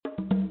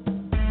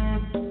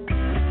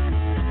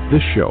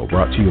This show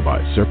brought to you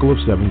by Circle of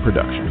Seven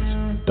Productions,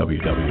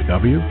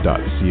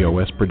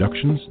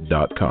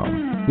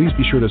 www.cosproductions.com. Please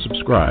be sure to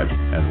subscribe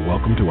and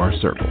welcome to our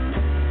circle.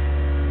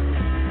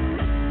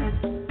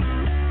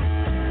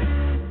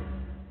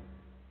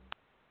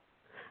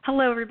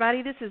 Hello,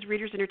 everybody. This is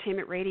Readers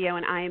Entertainment Radio,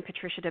 and I am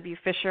Patricia W.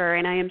 Fisher,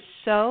 and I am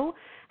so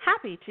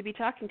happy to be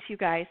talking to you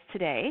guys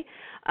today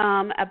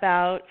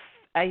about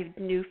a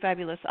new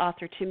fabulous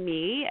author to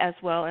me, as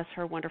well as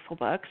her wonderful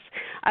books.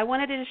 I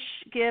wanted to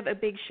give a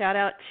big shout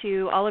out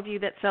to all of you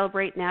that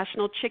celebrate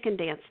National Chicken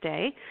Dance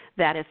Day.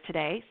 That is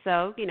today.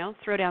 So,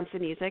 throw down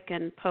some music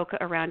and polka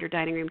around your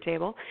dining room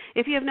table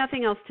if you have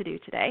nothing else to do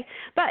today.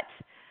 But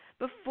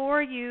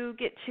before you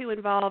get too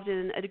involved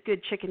in a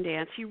good chicken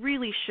dance, you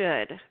really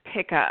should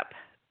pick up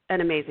an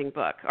amazing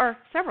book, or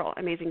several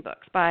amazing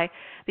books, by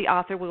the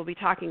author we'll be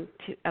talking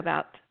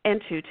about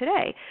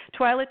today.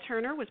 Twyla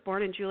Turner was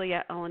born in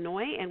Joliet,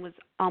 Illinois, and was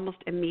almost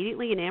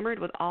immediately enamored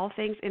with all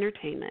things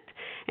entertainment,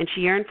 and she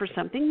yearned for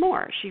something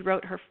more. She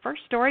wrote her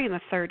first story in the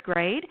third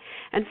grade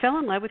and fell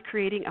in love with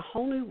creating a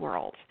whole new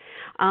world.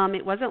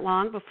 It wasn't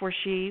long before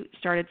she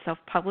started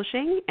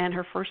self-publishing, and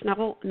her first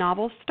novel,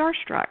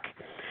 Starstruck.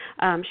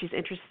 She's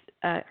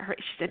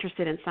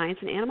interested in science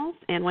and animals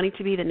and wanting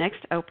to be the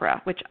next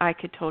Oprah, which I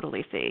could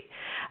totally see.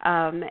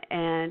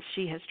 And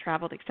she has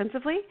traveled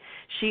extensively.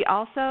 She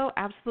also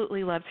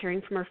absolutely loves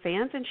hearing from her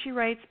fans, and she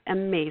writes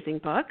amazing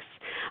books.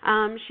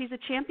 She's a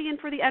champion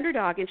for the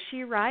underdog, and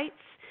she writes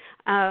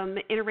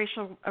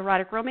interracial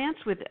erotic romance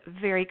with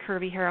very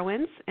curvy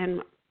heroines,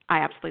 and I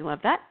absolutely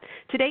love that.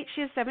 To date, she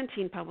has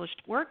 17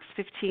 published works,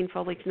 15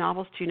 full-length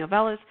novels, 2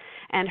 novellas,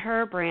 and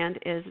her brand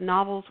is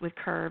Novels with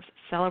Curves,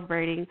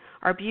 celebrating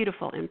our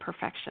beautiful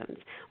imperfections.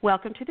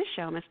 Welcome to the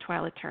show, Miss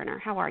Twyla Turner.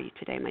 How are you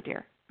today, my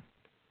dear?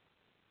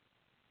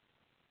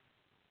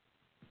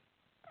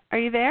 Are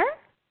you there?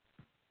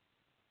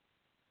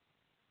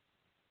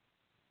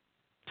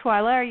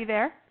 Twyla, are you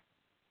there?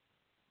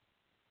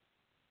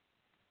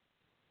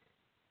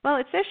 Well,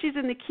 it says she's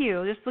in the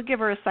queue. Just we'll give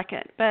her a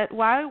second. But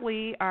while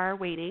we are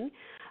waiting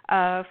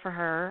for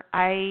her,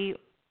 I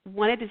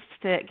wanted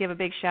to give a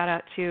big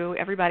shout-out to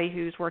everybody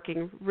who's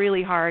working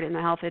really hard in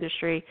the health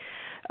industry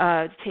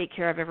to take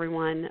care of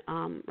everyone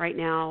right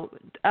now,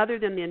 other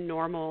than the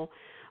normal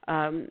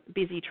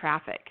busy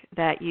traffic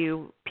that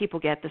people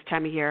get this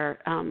time of year.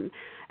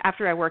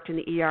 After I worked in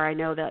the ER, I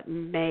know that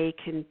May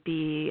can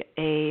be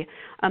a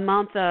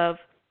month of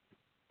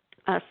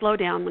slow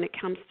down when it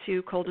comes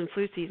to cold and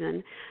flu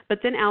season,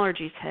 but then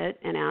allergies hit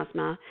and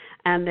asthma,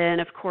 and then,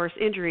 of course,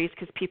 injuries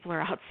because people are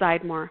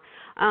outside more.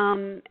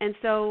 And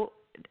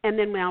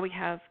then now we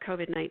have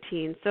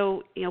COVID-19.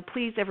 So,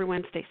 please,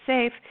 everyone, stay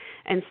safe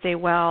and stay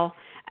well.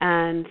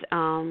 And,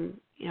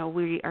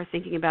 we are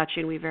thinking about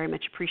you, and we very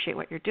much appreciate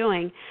what you're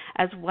doing,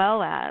 as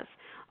well as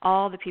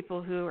all the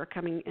people who are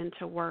coming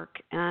into work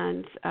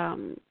and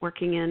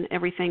working in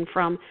everything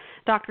from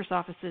doctor's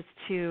offices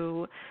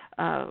to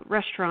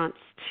restaurants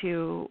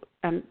to,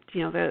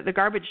 the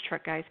garbage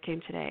truck guys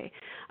came today,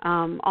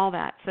 all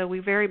that. So we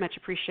very much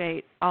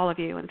appreciate all of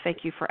you, and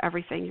thank you for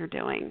everything you're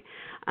doing.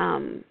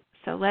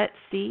 So let's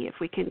see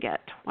if we can get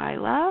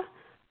Twyla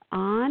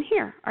on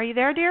here. Are you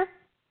there, dear?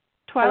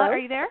 Twyla, Hello? Are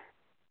you there?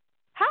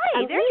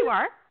 Hi, there you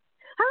are.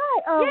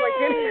 Hi. Oh, Yay! my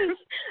goodness.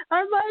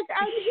 I'm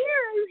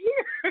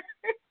here.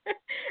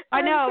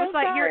 I know. So It's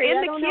like sorry. you're in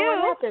I the don't queue. know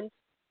what happened.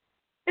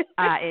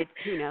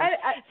 Who knows?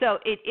 So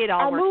it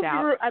all worked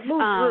out. I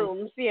moved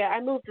rooms. Yeah, I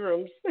moved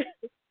rooms.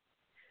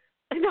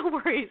 No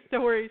worries.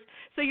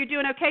 So you're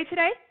doing okay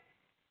today?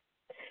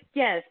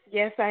 Yes,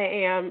 I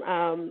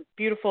am.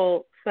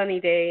 Beautiful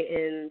sunny day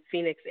in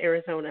Phoenix,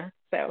 Arizona.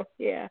 So,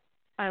 yeah.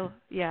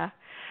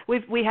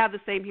 We have the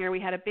same here.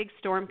 We had a big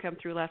storm come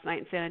through last night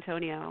in San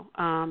Antonio,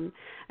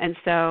 and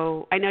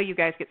so I know you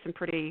guys get some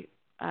pretty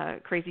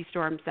crazy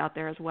storms out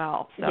there as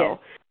well. So,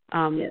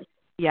 yes.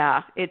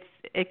 Yeah,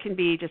 it can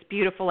be just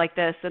beautiful like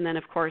this, and then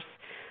of course,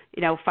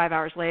 5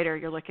 hours later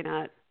you're looking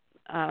at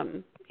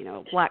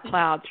black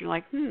clouds. You're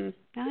like,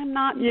 I'm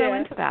not so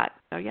into that.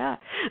 So yeah.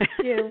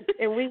 Yeah,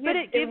 and we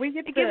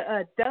get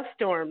dust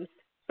storms,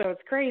 so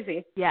it's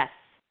crazy. Yes.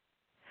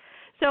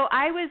 So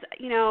I was,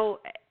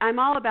 I'm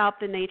all about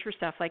the nature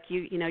stuff. Like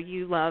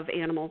you love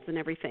animals and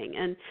everything,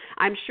 and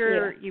I'm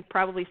sure you've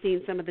probably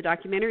seen some of the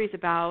documentaries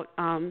about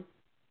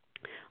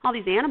all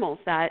these animals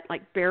that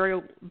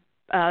burial.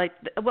 One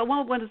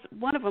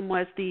of them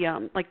was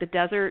the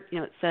desert.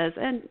 It says,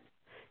 and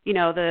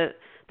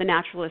the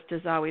naturalist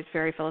is always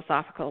very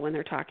philosophical when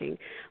they're talking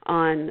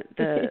on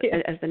the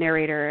as the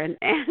narrator, and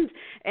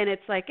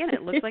it's and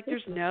it looks like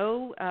there's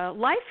no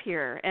life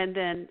here, and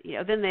then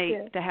then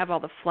they have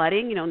all the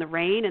flooding, and the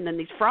rain, and then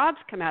these frogs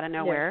come out of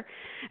nowhere,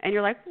 and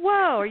you're like,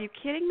 whoa, are you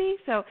kidding me?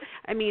 So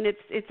I mean,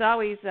 it's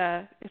always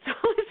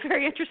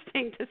very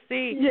interesting to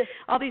see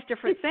all these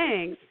different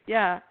things.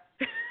 Yeah.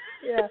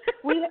 Yeah,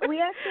 we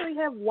actually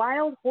have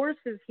wild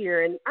horses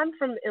here, and I'm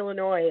from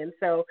Illinois, and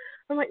so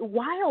I'm like,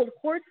 wild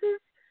horses?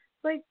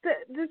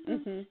 This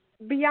is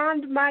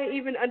beyond my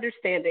even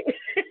understanding.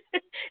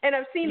 And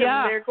I've seen them,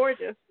 and they're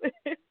gorgeous.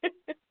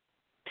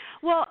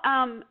 Well,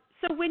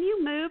 So when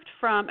you moved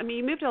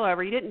you moved all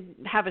over. You didn't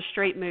have a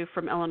straight move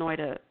from Illinois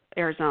to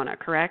Arizona,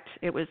 correct?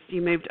 It was,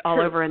 you moved all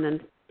True. over and then,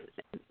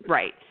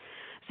 right.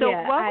 So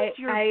yeah, what was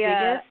your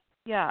biggest,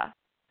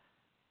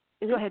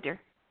 Go ahead, dear.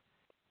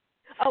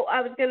 Oh,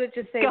 I was going to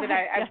just say Go that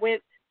ahead. I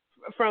went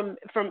from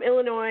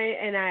Illinois,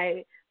 and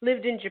I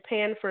lived in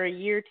Japan for a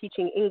year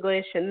teaching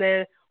English, and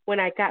then when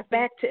I got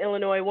back to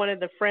Illinois, one of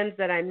the friends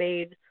that I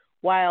made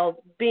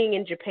while being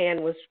in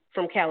Japan was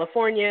from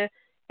California,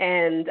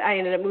 and I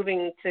ended up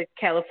moving to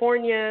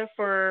California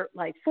for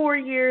like 4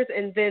 years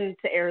and then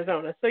to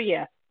Arizona. So,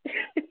 yeah.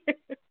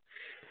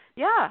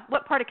 Yeah.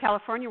 What part of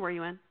California were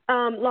you in?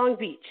 Long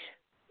Beach.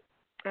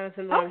 I was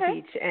in Long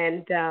Beach,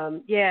 and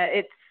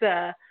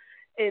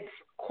it's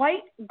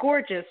quite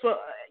gorgeous. Well,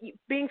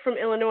 being from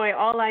Illinois,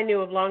 all I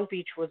knew of Long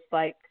Beach was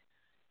like,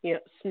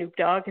 Snoop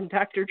Dogg and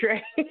Dr.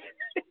 Dre.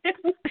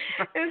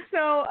 And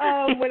so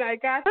when I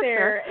got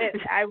there,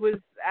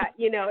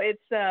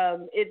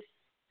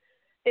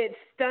 it's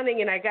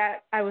stunning, and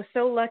I was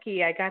so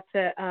lucky. I got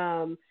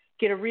to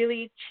get a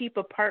really cheap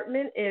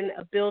apartment in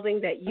a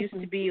building that used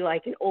to be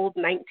like an old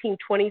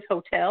 1920s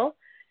hotel.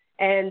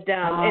 And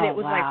it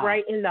was like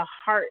right in the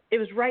heart. It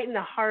was right in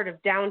the heart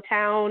of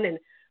downtown, and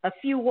a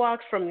few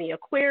walks from the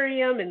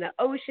aquarium and the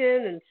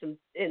ocean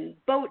and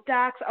boat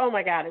docks. Oh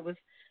my God, it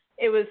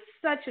was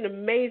such an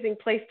amazing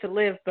place to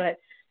live. But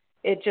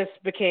it just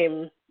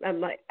became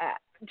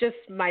just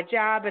my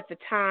job at the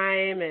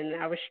time, and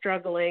I was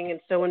struggling. And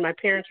so when my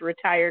parents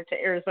retired to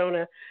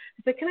Arizona,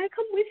 I said, "Can I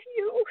come with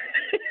you?"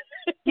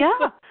 Yeah,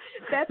 so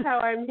that's how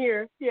I'm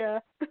here. Yeah.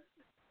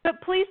 But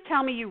please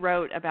tell me you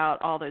wrote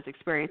about all those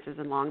experiences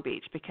in Long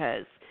Beach,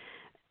 because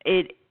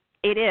it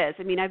is.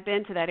 I mean, I've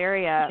been to that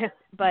area,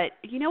 but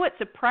you know what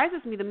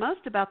surprises me the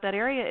most about that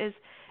area is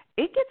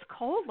it gets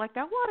cold. Like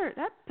that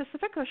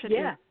Pacific Ocean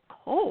is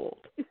cold.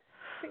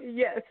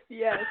 Yes.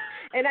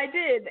 And I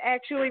did.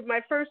 Actually, my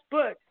first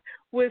book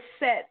was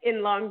set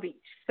in Long Beach.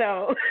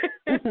 So,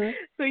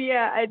 so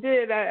yeah, I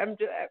did. I'm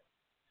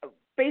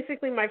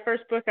basically my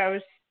first book, I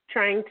was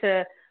trying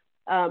to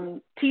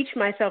teach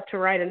myself to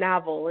write a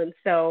novel, and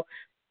so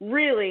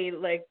really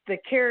like the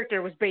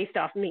character was based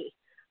off me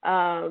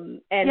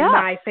and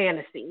my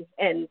fantasy,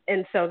 and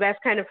so that's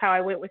kind of how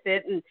I went with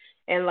it,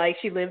 and like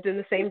she lived in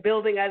the same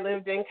building I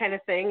lived in, kind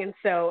of thing. And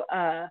so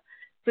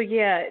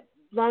yeah,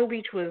 Long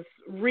Beach was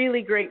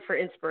really great for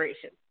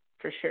inspiration,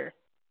 for sure.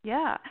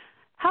 Yeah.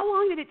 How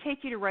long did it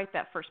take you to write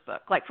that first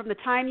book? Like from the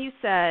time you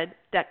said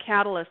that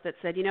catalyst that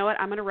said, you know what,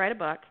 I'm going to write a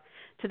book,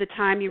 to the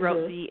time you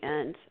wrote the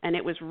end and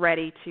it was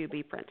ready to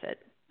be printed?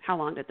 How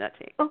long did that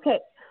take? Okay.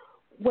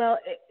 Well,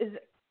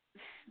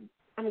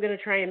 I'm going to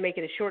try and make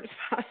it as short as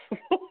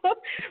possible.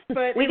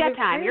 But we got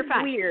time. You're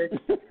fine. Weird.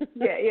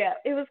 Yeah.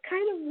 It was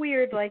kind of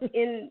weird. Like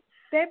in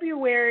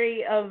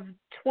February of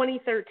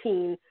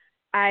 2013,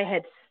 I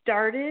had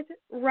started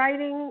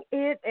writing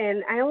it,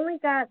 and I only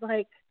got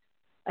like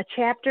a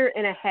chapter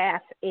and a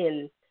half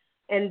in,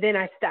 and then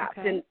I stopped.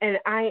 And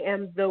I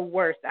am the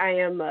worst. I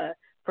am a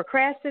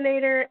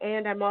procrastinator,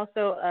 and I'm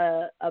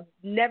also a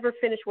never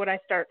finish what I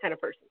start kind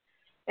of person.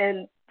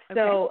 And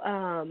so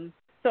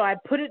so I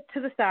put it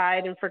to the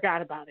side and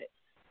forgot about it.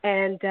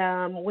 And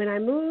when I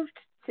moved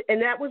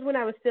and that was when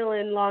I was still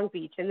in Long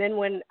Beach. And then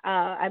when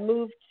I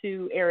moved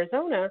to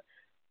Arizona,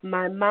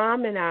 my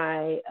mom and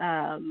I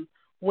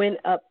went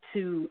up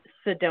to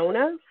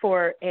Sedona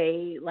for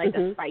a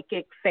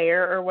psychic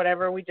fair or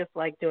whatever. We just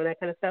like doing that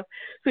kind of stuff.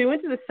 So we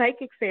went to the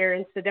psychic fair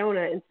in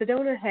Sedona, and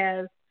Sedona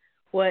has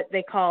what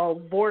they call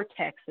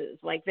vortexes.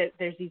 Like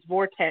there's these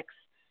vortex,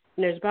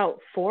 and there's about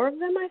 4 of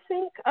them, I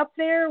think, up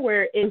there,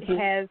 where it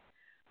has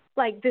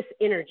like this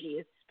energy.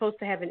 It's supposed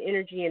to have an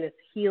energy, and it's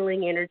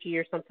healing energy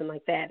or something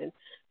like that. And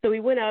so we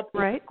went up.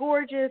 It's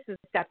gorgeous.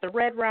 It's got the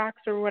red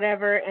rocks or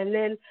whatever. And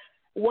then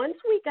once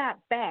we got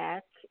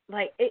back,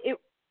 like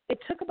it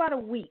took about a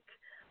week.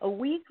 A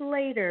week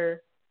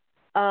later,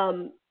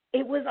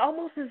 it was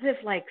almost as if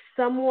like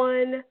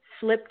someone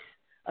flipped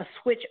a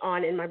switch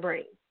on in my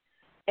brain.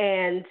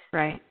 And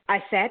I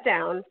sat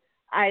down.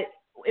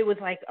 It was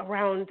like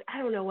around, I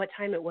don't know what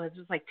time it was. It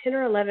was like 10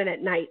 or 11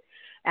 at night.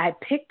 I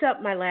picked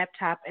up my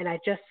laptop and I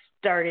just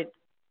started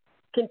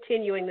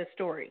continuing the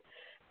story.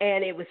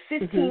 And it was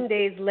 15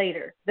 days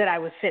later that I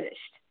was finished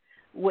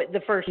with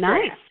the first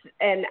draft.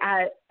 And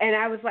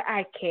I was like,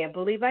 I can't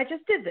believe I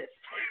just did this.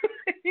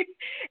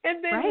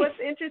 And then what's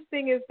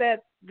interesting is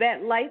that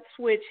light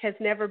switch has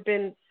never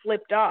been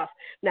flipped off.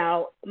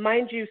 Now,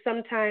 mind you,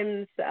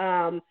 sometimes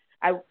my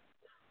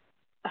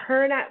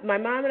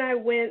mom and I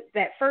went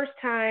that first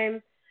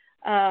time.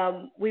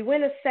 We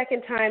went a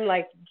second time,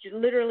 like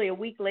literally a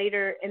week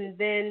later, and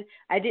then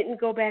I didn't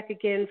go back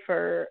again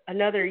for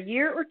another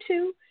year or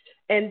two.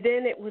 And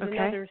then it was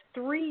another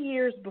 3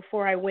 years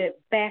before I went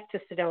back to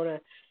Sedona.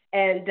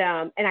 And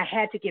I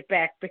had to get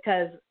back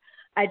because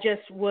I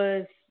just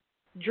was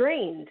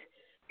drained,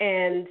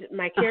 and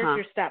my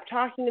character stopped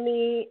talking to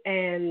me,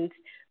 and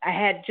I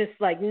had just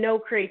like no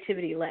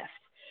creativity left,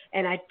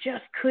 and I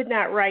just could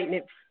not write, and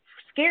it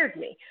scared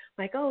me.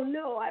 Like, oh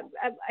no,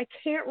 I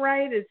can't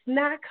write. It's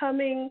not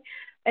coming.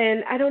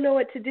 and I don't know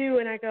what to do.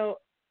 And I go,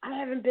 I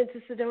haven't been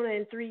to Sedona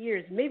in 3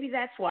 years. Maybe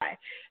that's why.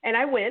 And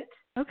I went.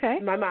 Okay.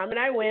 My mom and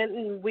I went,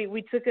 and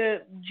we took a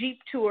Jeep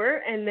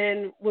tour. And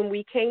then when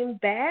we came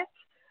back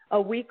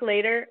a week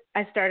later,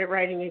 I started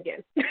writing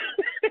again.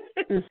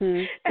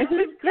 Mm-hmm. It's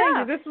crazy.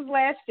 Yeah. This was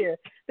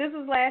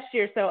last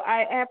year. So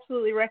I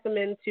absolutely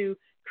recommend to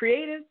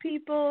creative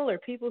people or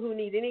people who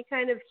need any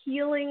kind of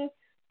healing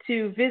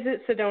to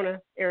visit Sedona,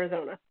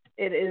 Arizona.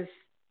 It is.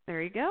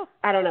 There you go.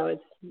 I don't know.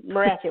 It's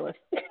miraculous.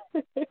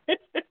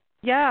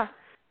 Yeah.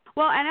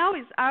 Well, and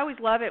I always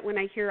love it when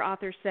I hear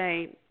authors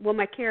say, well,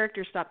 my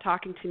character stopped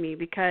talking to me,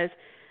 because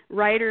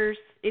writers,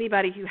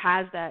 anybody who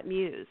has that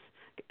muse,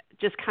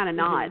 just kind of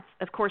nods.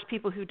 Mm-hmm. Of course,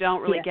 people who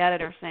don't really get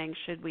it are saying,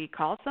 should we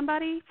call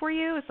somebody for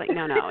you? It's like,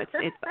 no,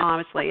 it's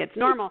honestly, it's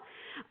normal.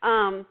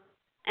 And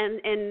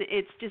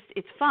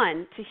it's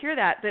fun to hear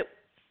that. But,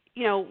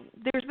 you know,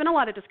 there's been a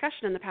lot of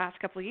discussion in the past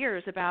couple of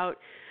years about,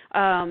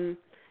 you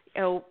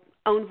know,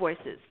 own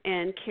voices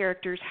and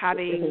characters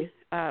having,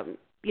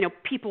 you know,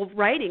 people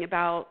writing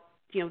about,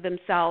 you know,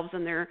 themselves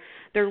and their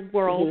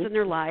worlds and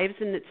their lives,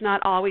 and it's not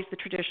always the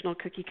traditional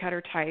cookie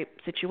cutter type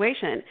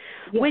situation.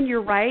 Yeah. When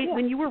you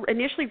were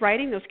initially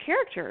writing those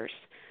characters,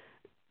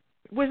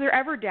 was there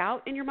ever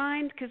doubt in your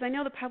mind? Because I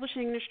know the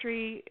publishing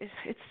industry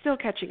it's still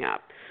catching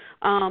up,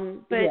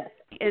 but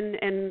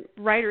and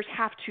writers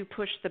have to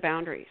push the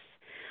boundaries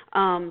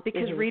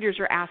because readers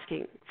are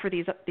asking for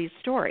these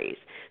stories.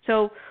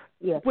 So.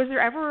 Yes. Was there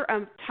ever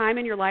a time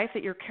in your life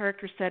that your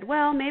character said,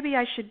 well, maybe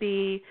I should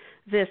be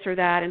this or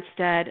that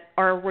instead,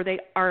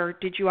 or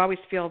did you always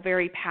feel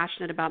very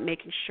passionate about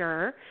making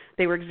sure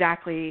they were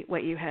exactly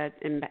what you had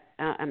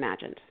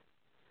imagined?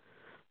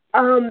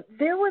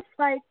 There was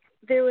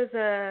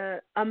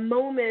a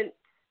moment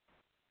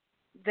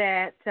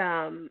that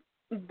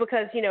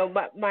because, you know,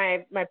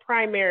 my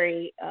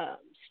primary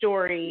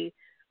story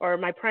or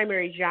my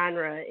primary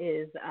genre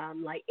is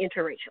like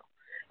interracial.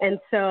 And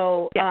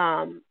so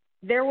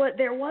there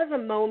was a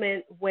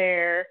moment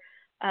where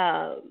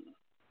I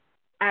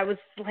was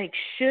like,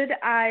 should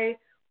I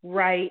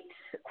write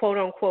quote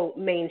unquote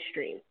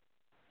mainstream,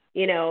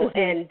 you know?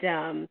 And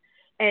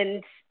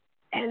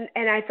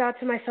I thought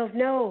to myself,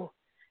 no,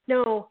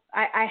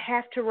 I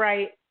have to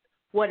write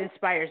what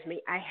inspires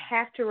me. I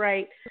have to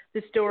write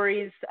the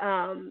stories,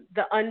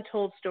 the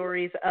untold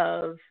stories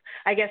of,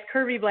 I guess,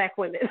 curvy Black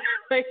women,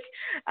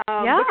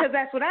 because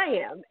that's what I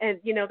am.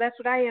 And, you know, that's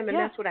what I am. And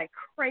that's what I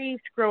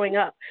craved growing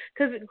up.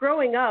 Because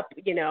growing up,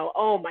 you know,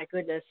 oh my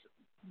goodness,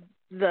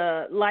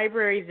 the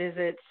library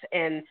visits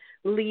and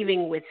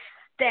leaving with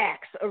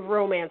stacks of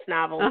romance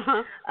novels.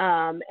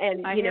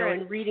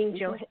 And reading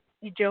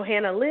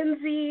Johanna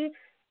Lindsay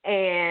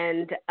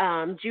and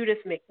Judith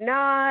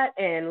McNaught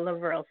and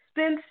Laverne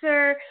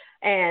Spencer,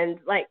 and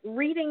like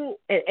reading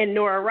and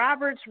Nora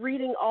Roberts,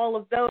 reading all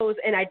of those,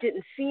 and I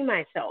didn't see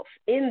myself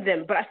in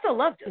them, but I still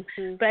loved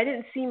them, but I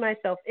didn't see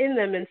myself in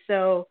them. And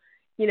so,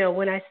 you know,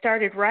 when I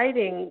started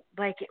writing,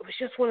 like, it was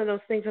just one of those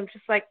things. I'm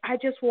just like, I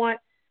just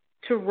want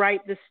to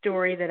write the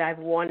story that I've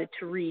wanted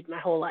to read my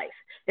whole life.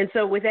 And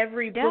so with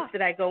every book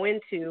that I go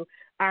into,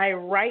 I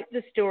write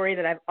the story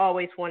that I've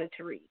always wanted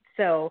to read.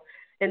 So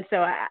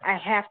I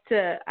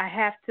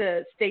have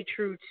to stay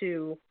true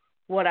to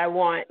what I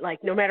want,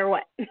 like, no matter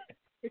what.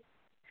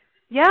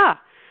 Yeah.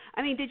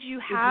 I mean, did you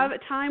have a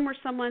time where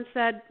someone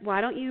said,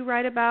 why don't you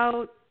write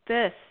about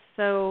this?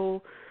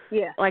 So,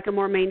 like a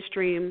more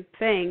mainstream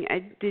thing.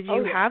 Did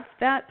you have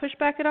that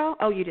pushback at all?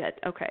 Oh, you did.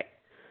 Okay.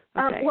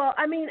 Well,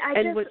 I mean,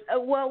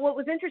 what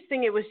was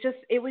interesting, it was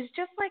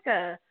just like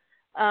a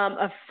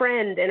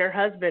friend and her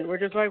husband were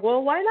just like,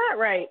 well, why not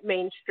write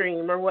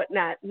mainstream or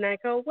whatnot? And I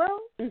go, well,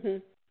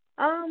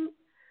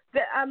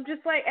 I'm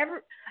just like,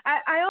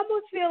 I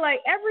almost feel like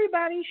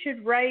everybody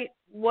should write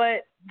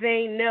what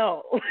they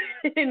know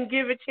and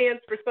give a chance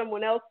for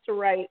someone else to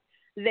write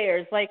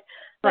theirs. Like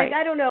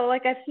I don't know,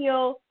 like I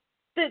feel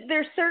that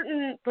there's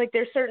certain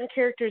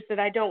characters that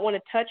I don't want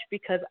to touch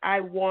because I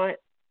want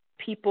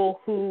people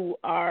who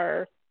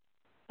are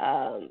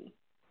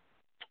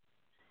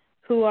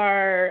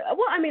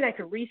well, I mean, I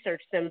could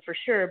research them for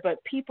sure,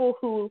 but people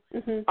who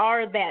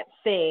are that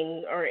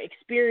thing or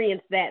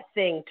experience that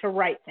thing to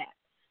write that,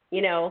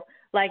 you know,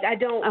 like I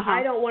don't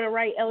want to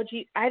write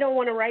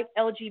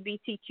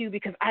LGBTQ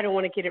because I don't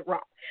want to get it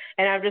wrong.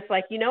 And I'm just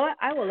like, you know what?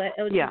 I will let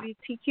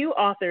LGBTQ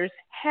authors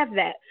have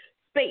that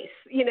space,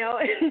 you know?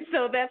 And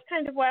so that's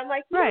kind of why I'm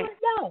like,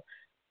 no,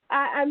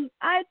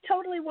 I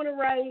totally want to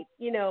write,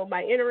 you know,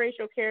 my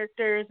interracial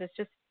characters.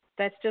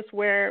 That's just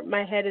where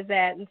my head is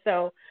at. And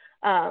so,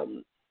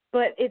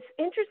 but it's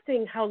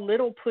interesting how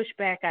little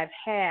pushback I've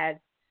had.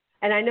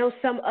 And I know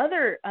some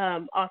other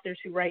authors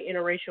who write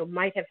interracial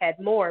might have had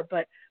more,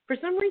 but for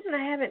some reason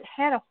I haven't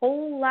had a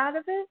whole lot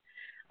of it.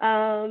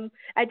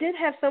 I did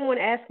have someone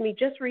ask me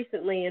just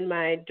recently in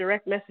my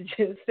direct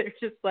messages, they're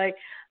just like,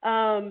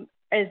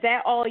 is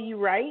that all you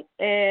write?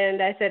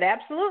 And I said,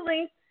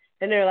 absolutely.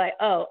 And they're like,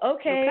 oh,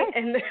 okay.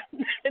 And then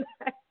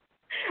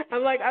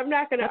I'm like, I'm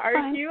not going to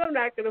argue. Fine. I'm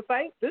not going to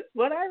fight. This is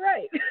what I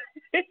write.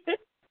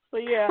 So,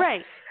 yeah.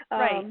 Right.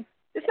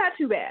 it's not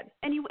too bad.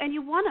 And you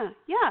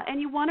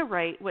wanna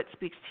write what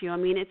speaks to you. I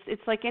mean,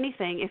 it's like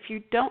anything. If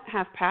you don't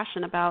have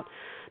passion about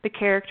the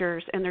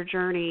characters and their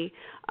journey,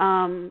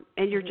 and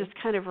you're just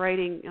kind of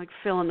writing like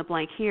fill in the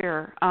blank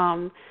here,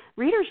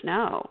 readers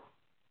know.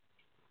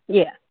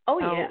 Yeah. Oh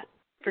yeah,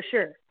 for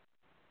sure.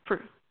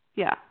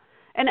 Yeah.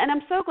 And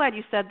I'm so glad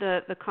you said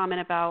the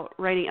comment about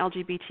writing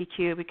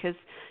LGBTQ, because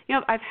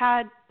I've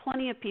had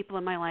plenty of people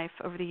in my life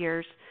over the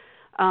years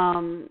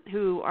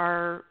who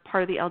are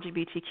part of the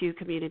LGBTQ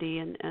community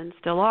and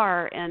still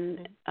are,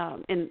 and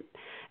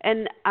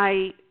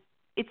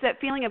it's that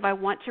feeling of I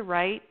want to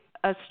write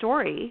a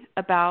story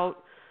about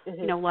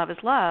love is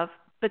love,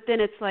 but then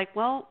it's like,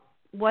 well,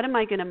 what am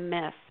I going to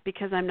miss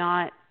because I'm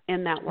not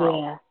in that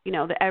world?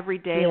 The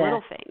everyday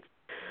little things.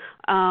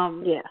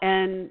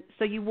 And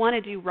so you want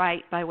to do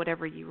right by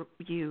whatever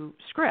you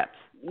script.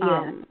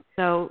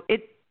 So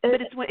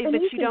but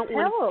you don't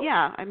want.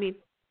 Yeah, I mean,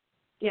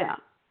 yeah.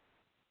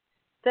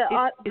 The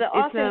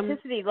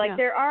authenticity,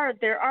 there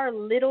are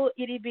little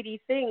itty bitty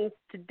things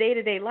to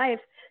day life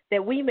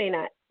that we may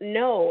not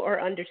know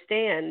or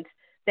understand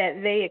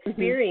that they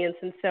experience,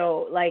 and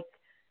so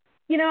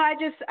I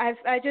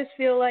just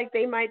feel like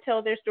they might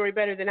tell their story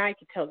better than I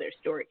could tell their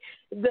story.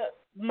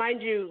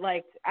 Mind you,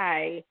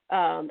 I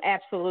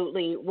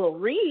absolutely will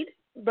read,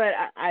 but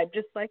I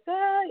just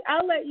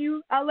I'll let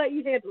you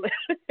handle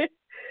it.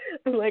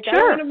 I'm like, I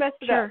don't want to mess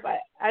it up.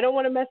 I don't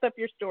want to mess up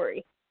your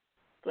story.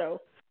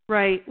 So.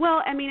 Right.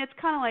 Well, I mean, it's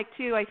kind of like,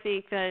 too, I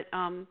think that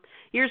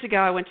years ago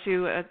I went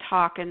to a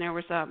talk, and there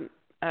was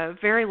a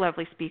very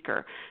lovely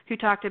speaker who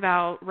talked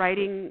about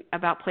writing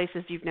about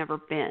places you've never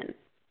been.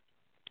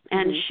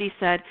 And she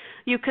said,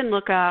 you can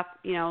look up,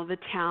 the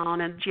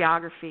town and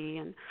geography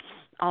and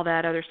all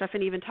that other stuff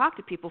and even talk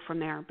to people from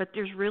there. But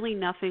there's really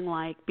nothing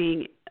like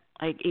being,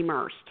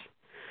 immersed.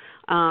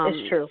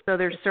 It's true. So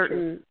there's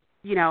certain,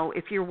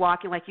 if you're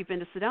walking, like you've been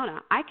to Sedona,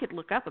 I could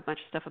look up a bunch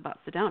of stuff about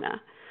Sedona.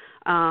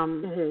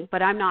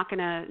 But I'm not going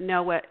to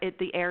know what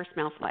the air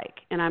smells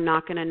like, and I'm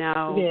not going to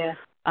know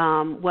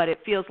what it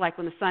feels like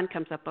when the sun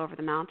comes up over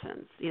the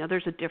mountains.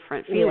 There's a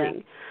different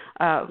feeling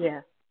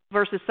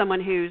versus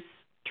someone who's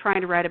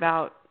trying to write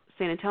about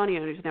San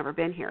Antonio who's never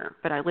been here,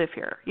 but I live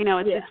here.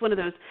 It's one of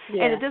those,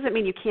 and it doesn't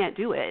mean you can't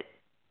do it,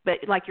 but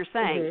like you're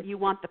saying, you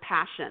want the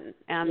passion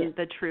and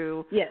the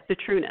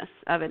trueness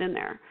of it in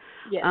there.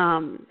 Yeah.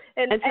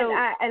 I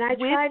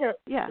try to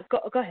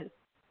go ahead.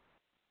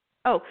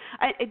 Oh,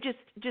 it just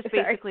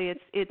basically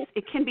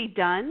it can be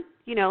done,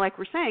 like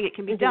we're saying, it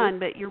can be done,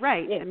 but you're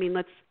right. I mean,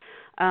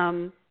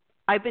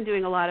 I've been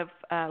doing a lot of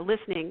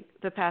listening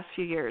the past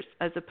few years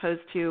as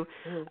opposed to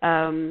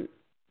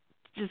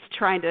just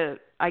trying to,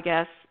 I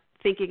guess,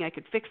 thinking I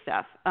could fix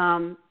stuff.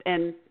 And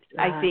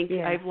I think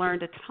I've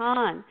learned a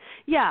ton.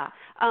 Yeah.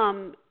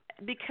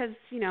 Because,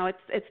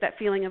 it's that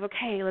feeling of,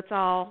 okay, let's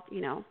all,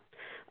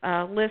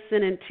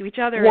 listen and to each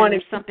other. And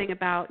there's something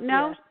about,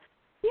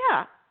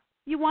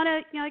 you want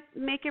to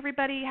make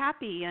everybody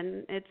happy,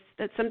 and it's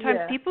that sometimes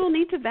people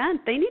need to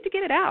vent. They need to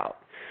get it out.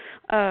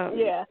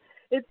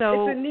 It's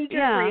a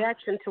knee-jerk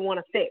reaction to want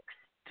to fix.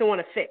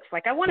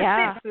 Like, I want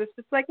to fix this.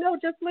 It's like, no,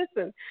 just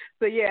listen.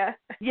 So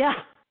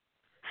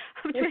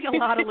I'm doing a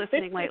lot of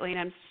listening lately, and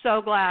I'm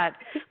so glad.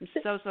 I'm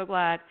so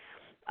glad.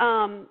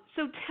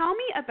 So tell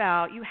me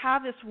about, you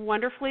have this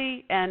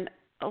wonderfully, and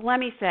let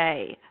me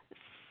say,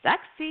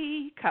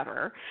 sexy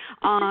cover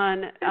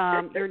on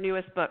your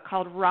newest book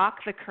called Rock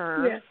the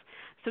Curves.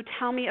 So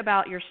tell me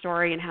about your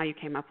story and how you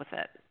came up with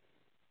it.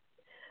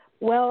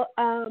 Well,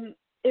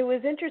 it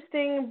was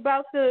interesting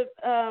about the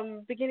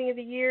beginning of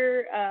the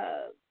year.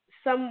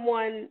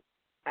 Someone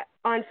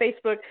on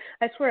Facebook,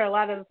 I swear a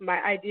lot of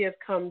my ideas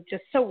come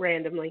just so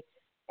randomly,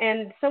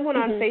 and someone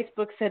on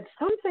Facebook said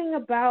something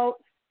about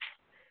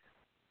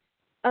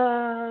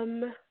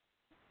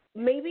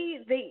maybe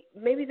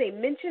they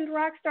mentioned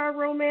Rockstar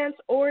Romance,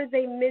 or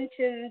they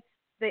mentioned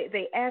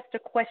they asked a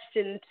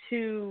question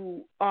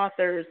to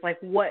authors like,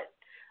 what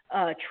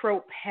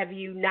trope have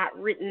you not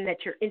written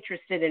that you're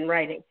interested in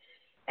writing?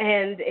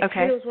 And it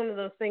was one of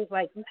those things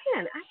like,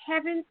 man, I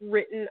haven't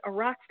written a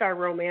Rockstar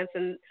Romance,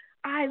 and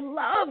I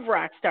love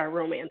Rockstar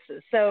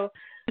romances. So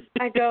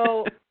I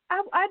go,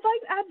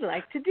 I'd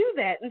like to do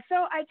that. And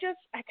so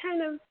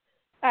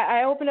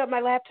I opened up my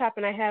laptop,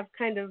 and I have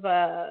kind of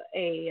a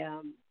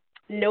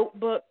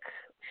notebook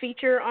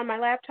feature on my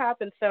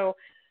laptop, and so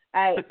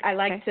I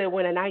like to,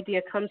 when an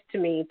idea comes to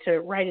me,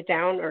 to write it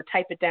down or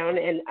type it down,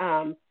 and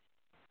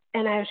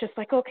I was just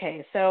like,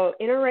 okay, so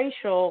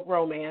interracial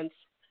romance,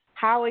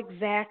 how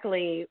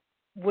exactly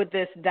would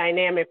this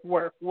dynamic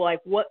work?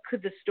 Like, what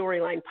could the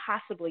storyline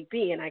possibly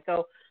be? And I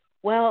go,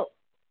 well,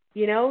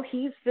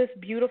 he's this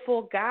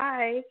beautiful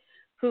guy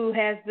who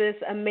has this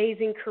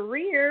amazing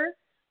career,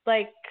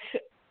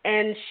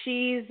 and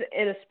she's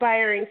an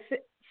aspiring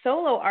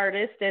solo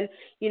artist, and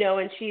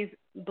and she's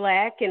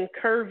Black and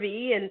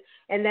curvy,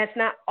 and that's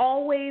not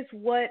always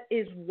what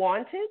is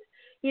wanted,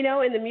 in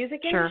the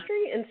music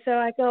industry. And so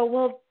I go,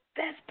 well,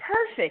 that's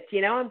perfect.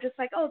 I'm just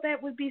like, oh,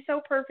 that would be so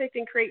perfect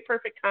and create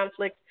perfect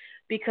conflict,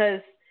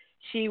 because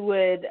she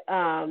would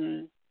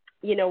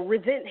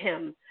resent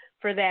him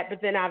for that.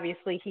 But then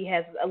obviously he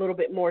has a little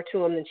bit more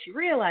to him than she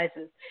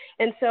realizes.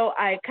 And so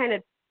I kind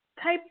of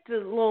typed a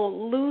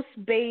little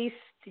loose-based,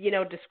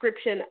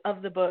 description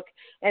of the book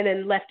and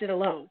then left it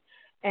alone.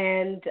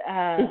 And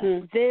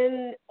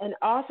then an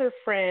author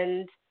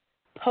friend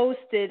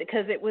posted,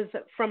 because it was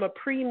from a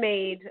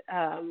pre-made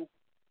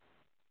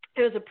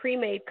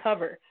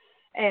cover,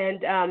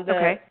 and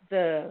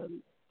the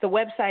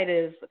website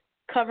is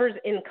Covers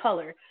in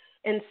Color.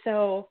 And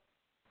so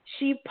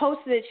she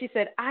posted it. She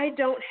said, I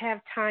don't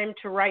have time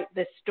to write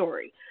this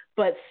story,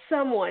 but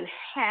someone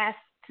has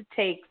to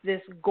take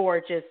this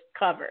gorgeous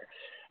cover.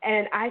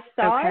 And I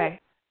saw it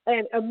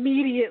and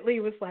immediately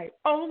was like,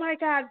 oh my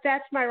God,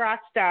 that's my rock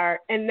star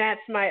and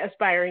that's my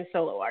aspiring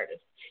solo artist.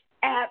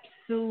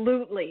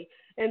 Absolutely.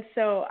 And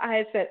so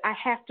I said, I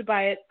have to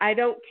buy it. I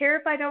don't care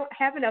if I don't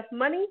have enough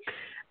money.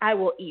 I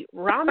will eat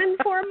ramen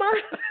for a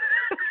month.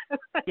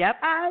 Yep.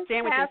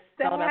 Sandwiches.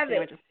 It's all about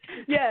sandwiches.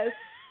 Yes.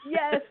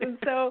 And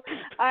so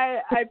I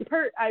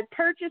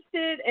purchased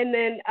it, and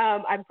then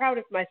I'm proud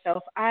of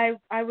myself. I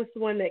was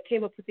the one that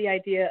came up with the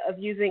idea of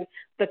using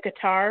the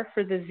guitar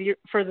for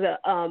the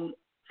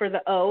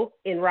O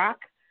in rock.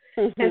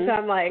 And so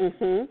I'm like,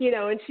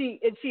 and she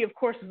of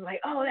course was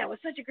like, oh, that was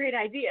such a great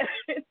idea.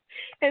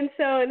 and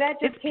that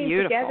just came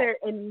together,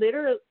 and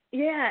literally,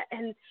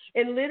 and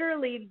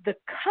literally the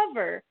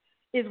cover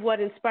is what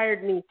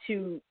inspired me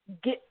to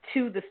get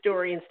to the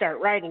story and start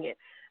writing it.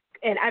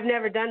 And I've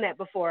never done that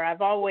before.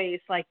 I've always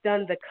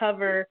done the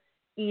cover.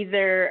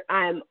 Either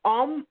I'm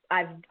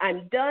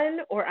done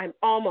or I'm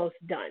almost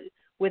done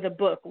with a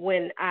book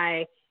when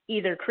I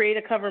either create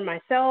a cover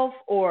myself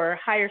or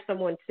hire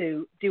someone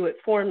to do it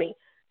for me.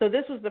 So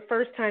this was the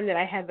first time that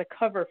I had the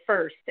cover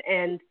first,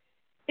 and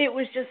it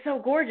was just so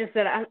gorgeous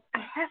that I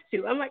have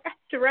to. I'm like, I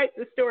have to write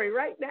the story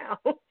right now.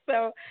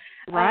 So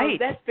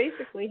that's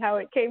basically how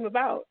it came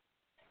about.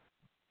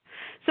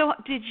 So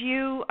did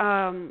you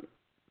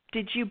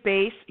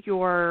base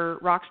your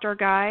Rockstar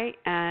guy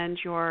and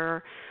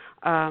your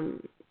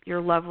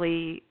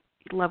lovely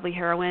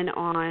heroine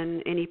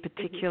on any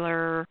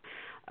particular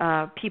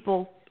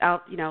people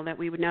out, that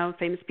we would know,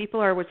 famous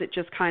people, or was it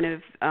just kind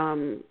of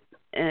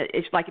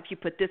it's like if you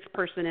put this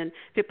person in,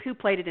 who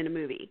played it in a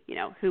movie,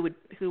 who would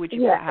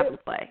you have them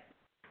play?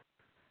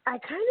 I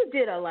kind of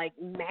did a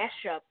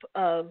mashup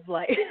of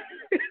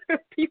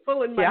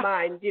people in my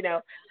mind,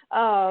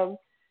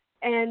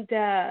 and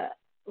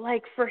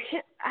for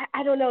him,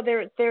 I don't know.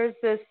 There's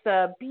this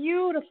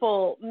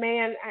beautiful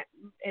man,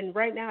 and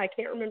right now I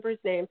can't remember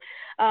his name.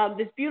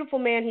 This beautiful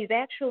man. He's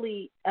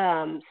actually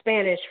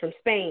Spanish from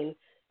Spain,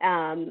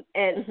 and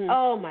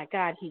oh my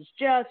God, he's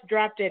just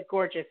drop dead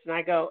gorgeous. And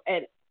I go,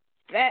 and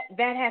that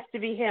has to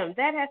be him.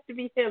 That has to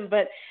be him.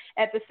 But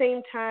at the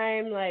same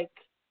time, I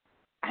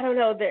don't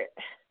know.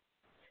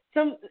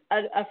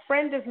 A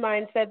friend of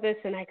mine said this,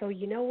 and I go,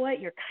 you know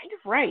what? You're kind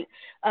of right.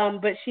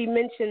 But she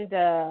mentioned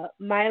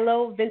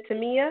Milo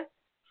Ventimiglia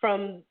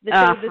from the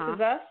show This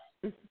Is Us.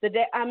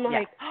 I'm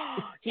like,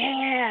 oh,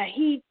 yeah,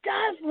 he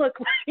does look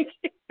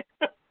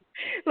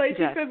like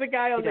she said the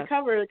guy on the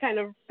cover kind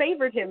of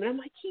favored him. And I'm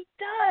like, he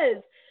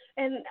does.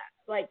 And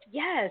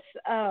yes.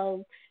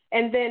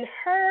 And then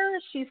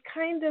she's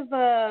kind of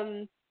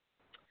a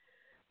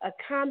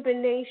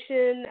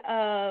combination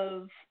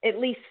of, at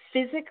least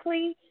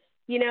physically,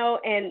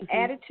 and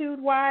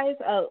attitude-wise,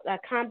 a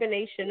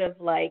combination of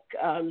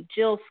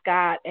Jill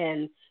Scott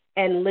and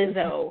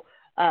Lizzo,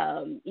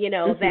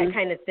 that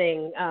kind of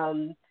thing.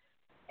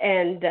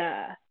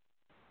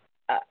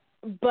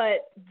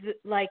 But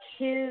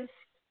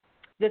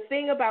the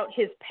thing about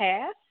his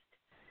past,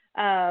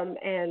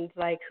 and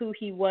who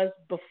he was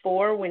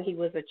before when he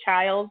was a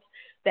child,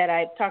 that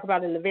I talk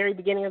about in the very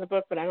beginning of the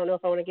book, but I don't know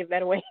if I want to give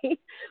that away.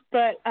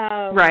 But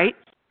that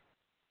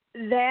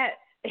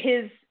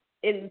his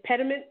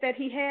impediment that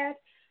he had,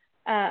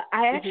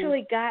 I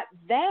actually got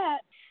that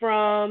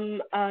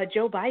from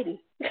Joe Biden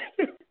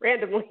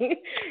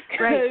randomly,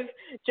 because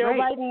Joe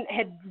Biden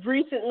had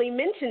recently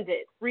mentioned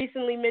it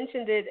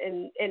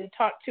and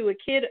talked to a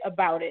kid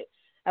about it,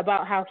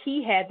 about how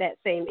he had that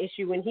same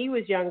issue when he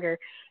was younger.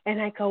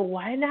 And I go,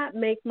 why not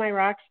make my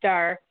rock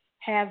star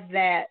have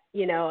that,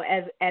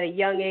 as at a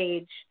young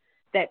age,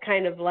 that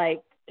kind of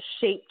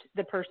shaped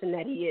the person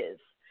that he is.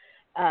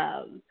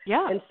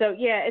 And so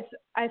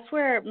I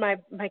swear my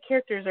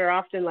characters are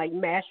often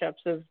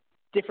mashups of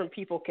different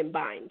people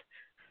combined.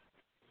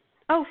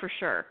 Oh, for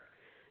sure.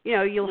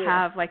 You'll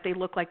have they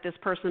look like this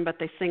person, but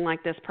they sing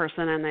like this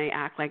person, and they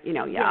act like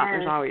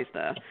there's always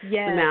the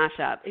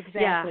mashup.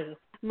 Exactly. Yeah.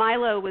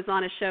 Milo was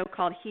on a show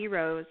called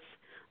Heroes.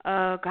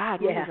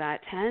 What was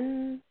that?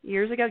 10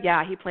 years ago.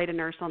 Yeah, he played a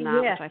nurse on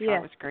that, which I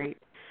thought was great.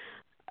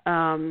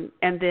 And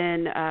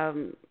then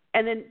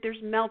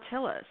there's Mel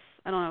Tillis.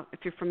 I don't know if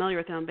you're familiar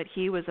with him, but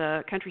he was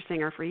a country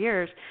singer for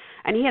years,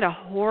 and he had a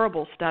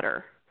horrible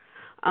stutter.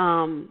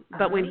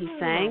 But when he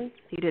sang,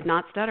 he did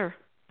not stutter.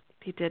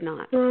 He did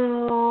not.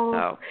 Oh.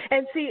 So,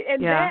 and see,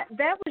 and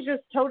that was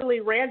just totally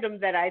random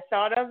that I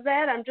thought of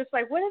that. I'm just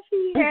like, what if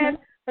he had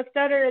a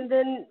stutter, and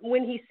then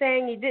when he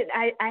sang, he didn't?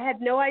 I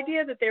had no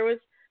idea that there was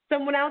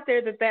someone out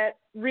there that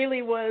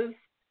really was,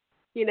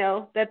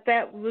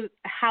 that was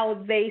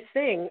how they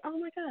sing. Oh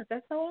my God,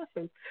 that's so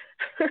awesome.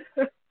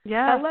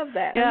 Yeah. I love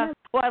that. Yeah.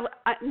 Well,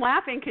 I'm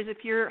laughing because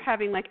if you're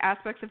having like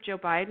aspects of Joe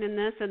Biden in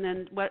this, and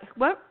then what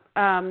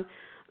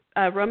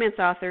romance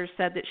author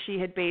said that she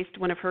had based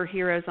one of her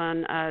heroes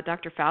on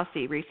Dr.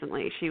 Fauci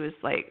recently. She was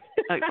like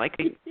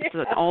it's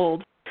an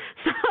old.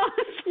 So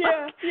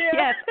it's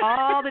yes,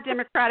 all the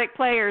Democratic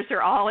players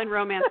are all in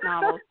romance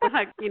novels.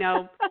 Like,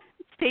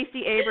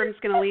 Stacey Abrams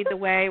going to lead the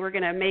way. We're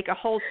going to make a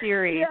whole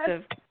series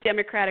of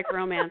Democratic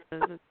romances.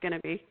 It's going to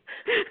be.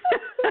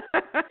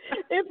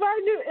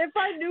 If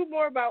I knew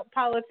more about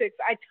politics,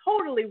 I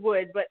totally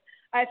would. But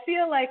I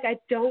feel like I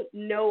don't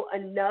know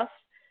enough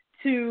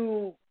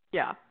to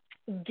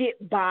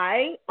get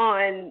by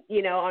on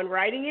on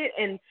writing it,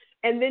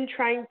 and then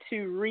trying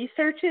to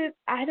research it.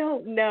 I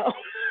don't know.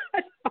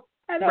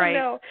 I don't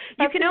know.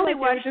 You can only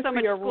watch so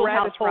much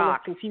Schoolhouse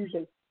Rock.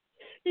 Confusion.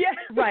 Yeah.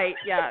 Right.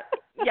 Yeah.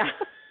 Yeah.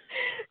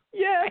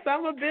 Yes,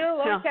 I'm a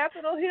Bill on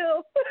Capitol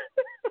Hill.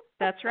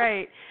 That's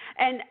right.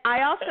 And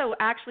I also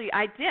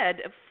I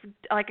did,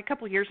 like a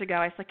couple of years ago,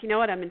 I was like, you know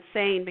what, I'm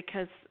insane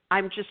because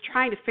I'm just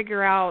trying to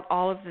figure out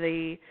all of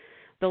the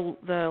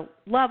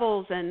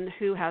levels and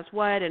who has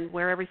what and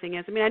where everything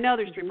is. I mean, I know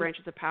there's three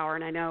branches of power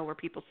and I know where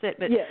people sit,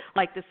 but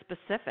like the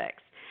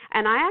specifics.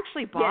 And I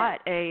actually bought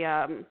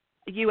a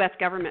U.S.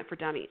 Government for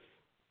Dummies.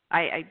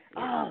 I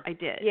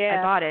did. Yeah.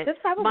 I bought it.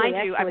 Mind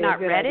you, I've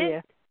not read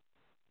it.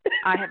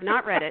 I have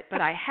not read it,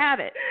 but I have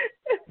it.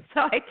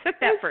 So I took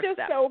that first step. It's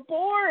just so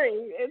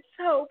boring. It's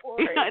so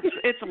boring.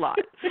 It's a lot.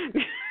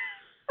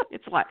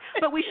 It's a lot.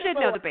 But we should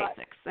know the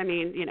basics. I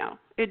mean,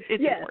 it's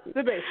important.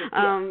 The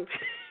basics.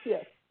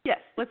 Yes. Yes,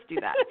 let's do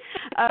that.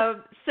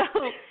 So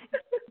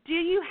do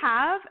you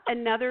have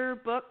another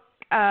book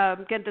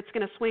that's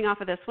going to swing off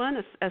of this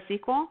one, a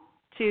sequel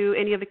to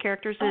any of the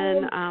characters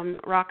in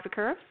Rock the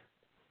Curves?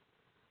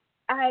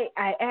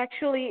 I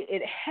actually,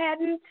 it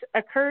hadn't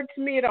occurred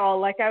to me at all.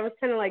 Like, I was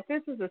kind of like,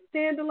 this is a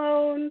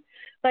standalone.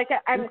 Like,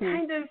 I'm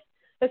kind of,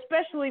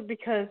 especially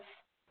because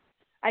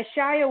I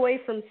shy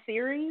away from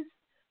series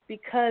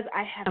because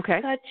I have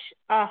such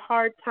a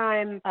hard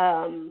time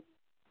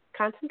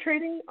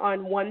concentrating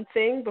on one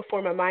thing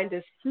before my mind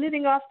is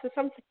flitting off to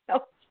something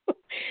else.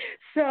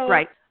 So,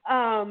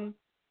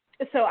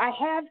 so I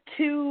have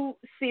two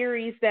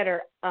series that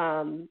are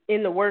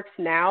in the works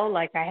now.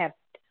 Like, I have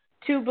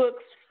two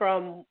books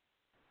from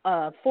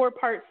a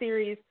 4-part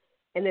series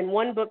and then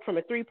one book from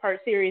a 3-part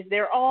series.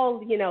 They're all,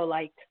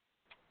 like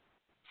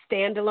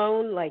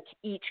standalone, like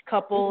each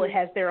couple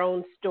has their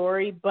own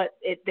story, but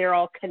they're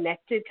all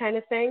connected kind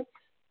of thing.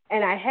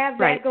 And I have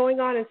that going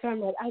on, and so I'm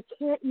like, I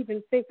can't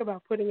even think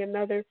about putting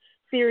another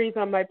series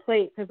on my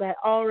plate because I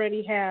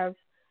already have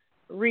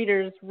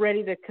readers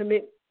ready to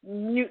commit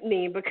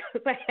mutiny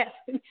because I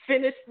haven't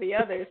finished the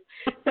others.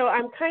 So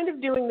I'm kind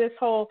of doing this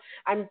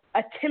I'm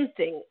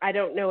attempting, I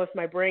don't know if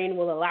my brain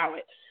will allow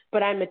it,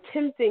 but I'm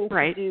attempting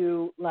to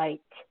do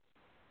like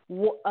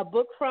a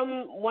book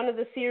from one of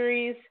the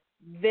series,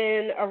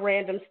 then a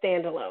random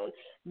standalone,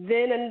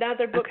 then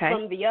another book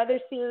from the other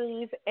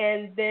series,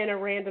 and then a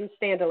random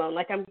standalone.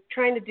 Like, I'm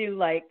trying to do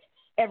like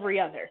every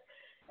other.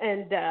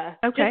 And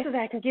just so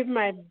that I can give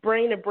my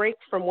brain a break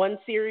from one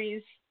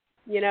series,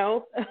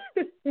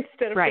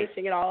 instead of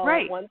facing it all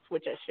at once,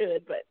 which I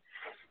should. But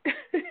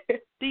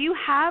do you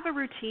have a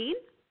routine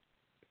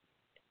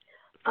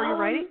for your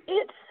writing?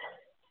 It's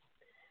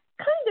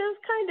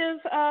kind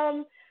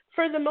of.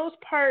 For the most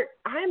part,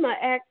 I'm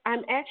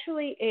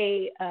actually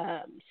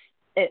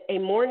a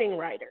morning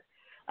writer,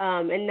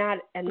 and not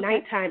a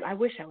nighttime. I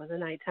wish I was a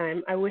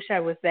nighttime. I wish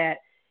I was that,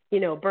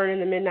 burning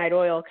the midnight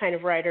oil kind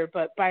of writer.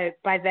 But by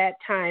that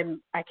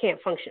time, I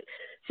can't function.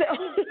 So,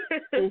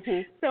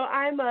 so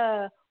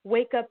I'm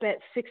wake up at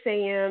 6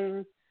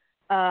 a.m.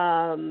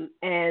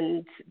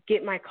 And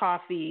get my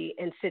coffee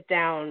and sit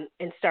down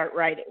and start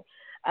writing.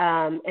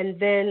 And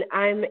then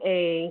I'm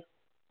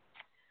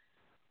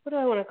what do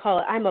I want to call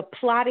it? I'm a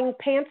plotting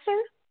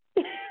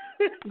pantser.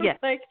 Yes.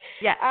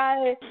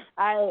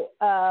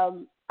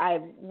 I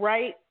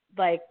write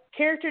like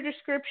character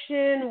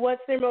description,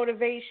 what's their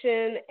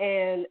motivation,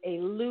 and a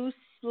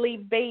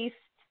loosely based,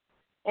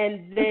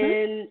 and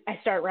then I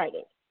start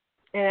writing.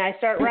 And I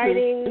start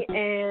writing,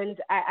 and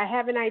I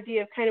have an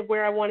idea of kind of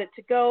where I want it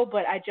to go,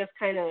 but I just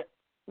kind of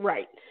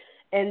write.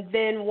 And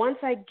then once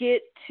I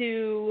get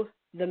to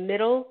the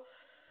middle,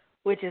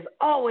 which is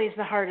always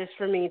the hardest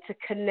for me, to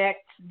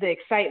connect the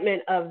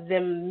excitement of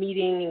them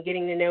meeting and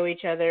getting to know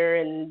each other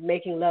and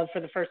making love for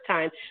the first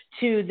time,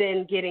 to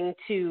then getting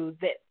to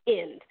the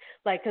end.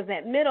 Like, because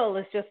that middle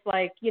is just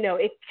like,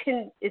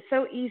 it's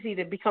so easy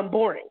to become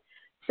boring.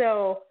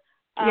 So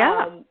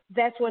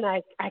that's when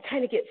I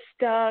kind of get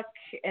stuck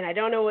and I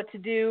don't know what to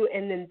do.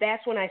 And then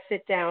that's when I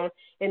sit down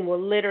and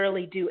will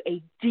literally do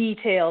a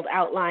detailed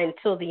outline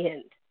till the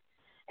end.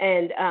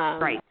 And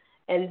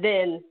and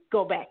then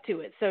go back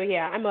to it. So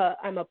yeah, I'm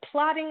a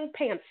plotting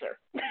pantser.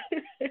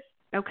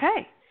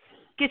 Okay.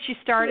 Get you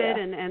started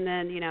and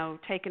then,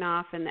 taking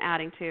off and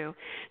adding to.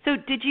 So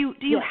do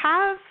you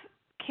have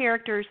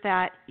characters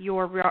that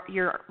your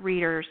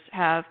readers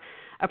have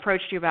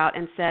approached you about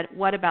and said,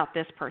 what about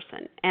this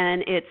person?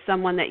 And it's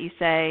someone that you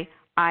say,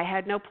 I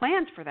had no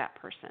plans for that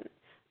person.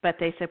 But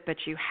they said, but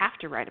you have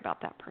to write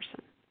about that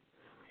person.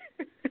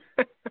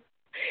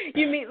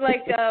 You mean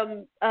like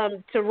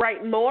to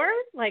write more,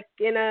 like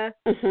in a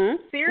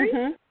series?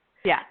 Mm-hmm.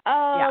 Yeah.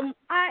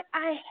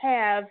 I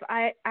have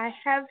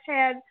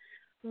had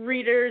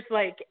readers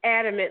like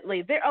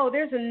adamantly.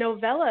 There's a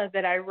novella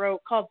that I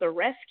wrote called The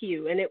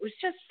Rescue, and it was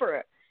just for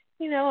a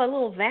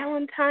little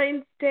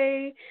Valentine's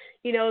Day.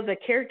 The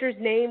character's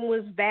name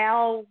was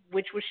Val,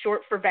 which was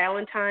short for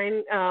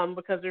Valentine,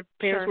 because their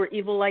parents were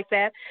evil like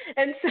that.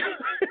 And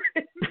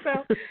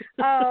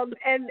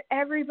and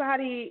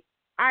everybody,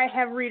 I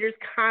have readers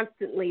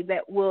constantly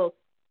that will,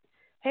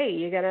 hey,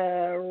 you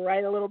gonna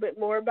write a little bit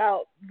more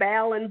about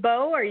Val and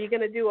Bo? Are you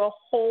gonna do a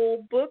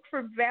whole book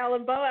for Val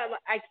and Bo? I'm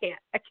like, I can't.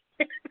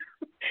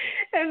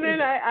 And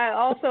then I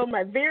also,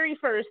 my very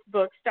first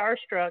book,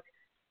 Starstruck,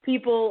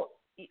 people,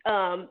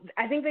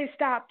 I think they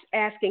stopped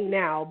asking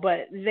now,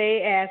 but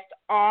they asked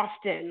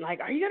often, like,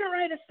 are you going to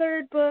write a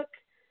third book?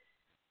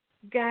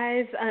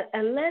 Guys,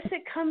 unless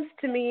it comes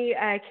to me,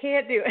 I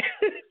can't do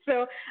it.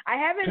 So I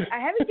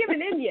haven't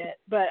given in yet,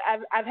 but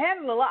I've had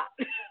it a lot.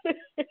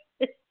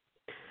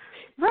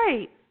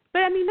 Right.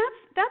 But I mean,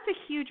 that's a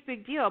huge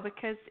big deal,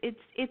 because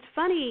it's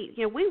funny,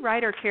 we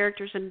write our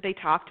characters and they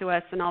talk to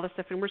us and all this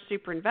stuff, and we're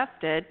super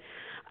invested.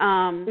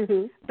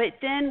 But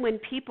then when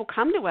people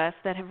come to us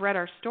that have read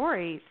our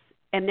stories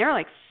and they're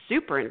like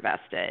super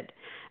invested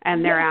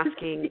and they're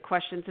asking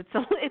questions,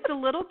 it's a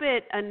little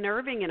bit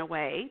unnerving in a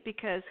way,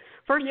 because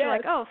first you're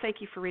like, oh, thank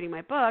you for reading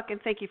my book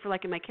and thank you for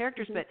liking my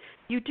characters, but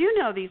you do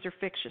know these are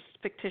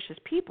fictitious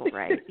people,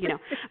 right?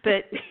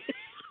 But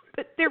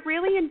they're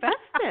really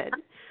invested.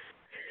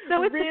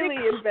 So it's really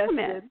a big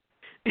compliment.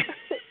 Invested.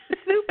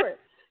 Super.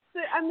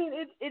 I mean,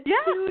 it's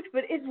huge,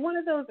 but it's one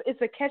of those,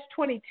 it's a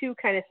catch-22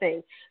 kind of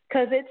thing,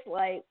 because it's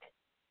like,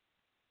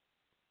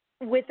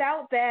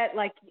 without that,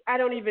 like, I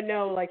don't even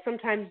know, like,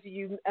 sometimes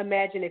you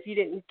imagine if you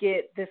didn't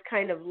get this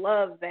kind of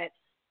love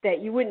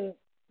that you wouldn't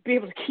be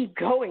able to keep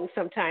going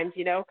sometimes,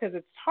 because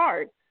it's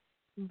hard.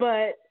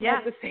 But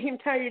at the same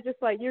time, you're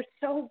just like, you're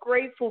so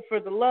grateful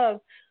for the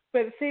love,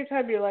 but at the same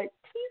time, you're like,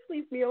 please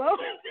leave me alone.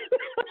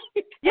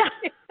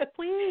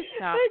 Please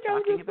stop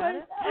talking about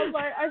it. I'm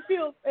like, I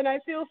feel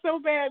so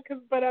bad,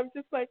 but I'm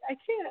just like, I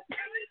can't.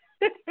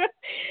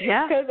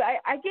 Because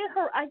I get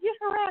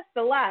harassed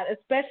a lot,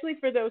 especially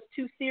for those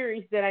 2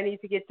 series that I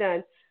need to get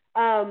done.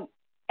 At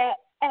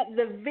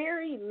the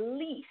very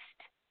least,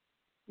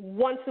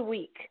 once a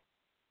week,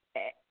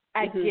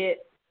 I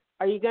get,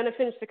 are you going to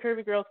finish the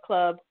Curvy Girls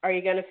Club? Are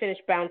you going to finish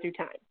Bound Through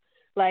Time?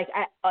 Like,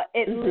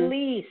 at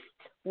least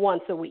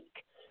once a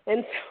week.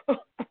 And so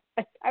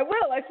I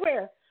will, I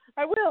swear.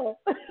 I will.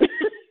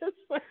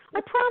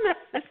 I promise.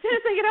 As soon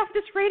as I get off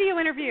this radio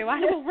interview, I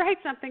will write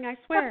something, I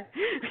swear.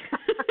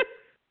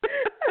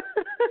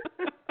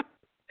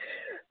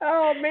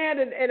 Oh, man.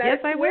 And yes,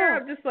 I swear,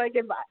 will. I'm just like,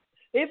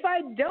 if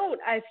I don't,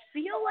 I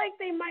feel like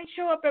they might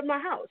show up at my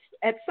house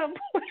at some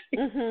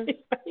point. They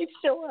might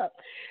show up.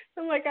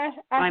 I'm like, I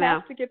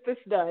have to get this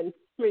done.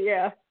 But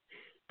yeah.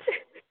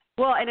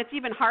 Well, and it's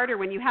even harder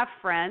when you have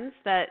friends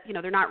that,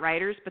 they're not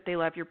writers, but they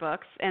love your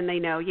books and they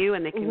know you,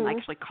 and they can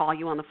actually call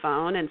you on the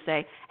phone and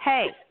say,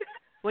 hey,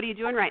 what are you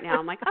doing right now?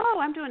 I'm like, oh,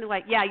 I'm doing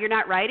you're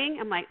not writing?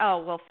 I'm like,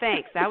 oh, well,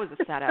 thanks. That was a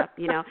setup,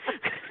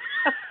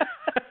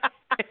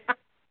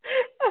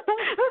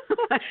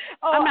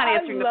 I'm not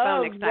answering the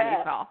phone next time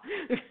you call.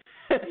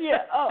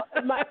 Yeah. Oh,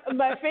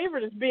 my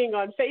favorite is being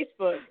on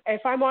Facebook.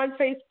 If I'm on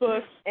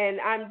Facebook and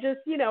I'm just,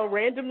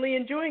 randomly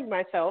enjoying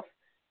myself,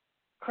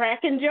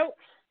 cracking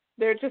jokes,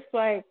 they're just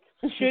like,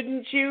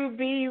 shouldn't you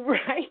be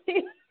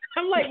writing?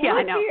 I'm like, yeah,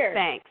 I know. Here.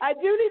 Thanks. I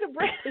do need a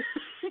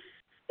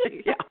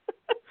break.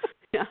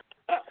 Yeah.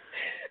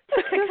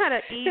 I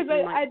gotta eat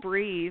and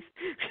breathe.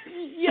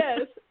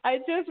 Yes, I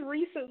just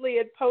recently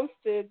had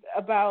posted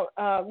about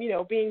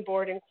being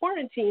bored in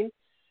quarantine,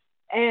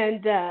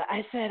 and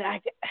I said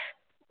I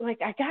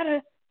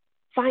gotta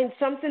find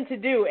something to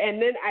do, and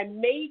then I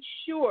made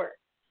sure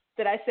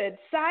that I said,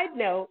 side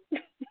note,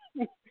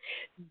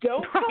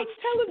 don't come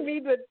telling me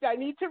that I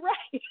need to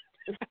write.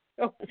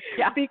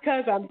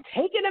 Because I'm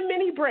taking a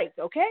mini break,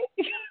 okay?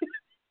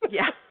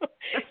 Yeah.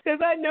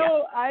 Because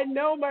I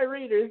know my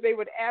readers, they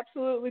would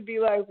absolutely be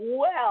like,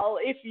 well,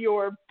 if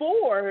you're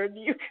bored,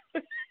 you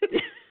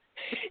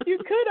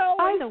could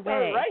always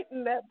start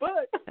writing that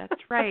book.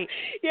 That's right.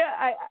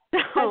 Yeah,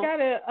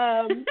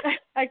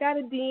 I got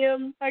a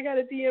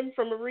DM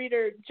from a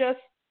reader just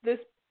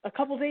a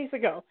couple days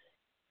ago,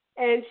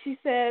 and she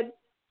said,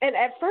 and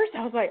at first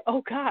I was like,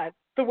 oh God,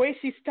 the way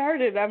she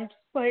started, I'm just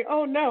like,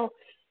 oh no.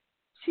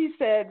 She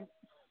said,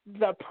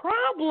 the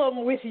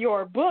problem with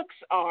your books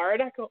are,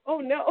 and I go, oh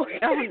no.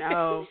 Oh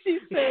no. She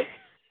said,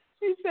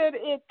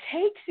 it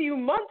takes you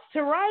months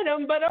to write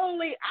them, but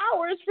only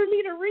hours for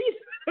me to read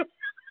them.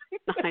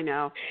 I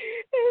know.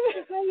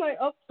 And I'm like,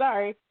 oh,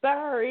 sorry.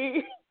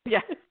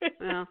 Yeah.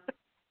 Well.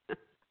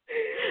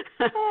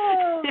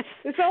 Oh,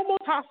 it's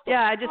almost hostile.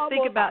 Yeah, I just almost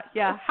think about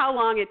hostile. how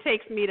long it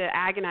takes me to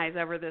agonize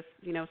over this,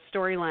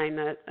 storyline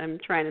that I'm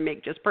trying to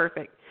make just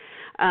perfect.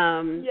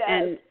 Yes.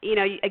 And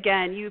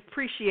again, you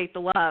appreciate the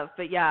love,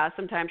 but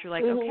sometimes you're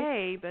like,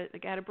 okay, but I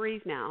gotta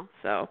breathe now.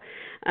 So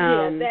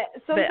sometimes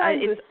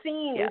the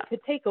scene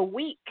could take a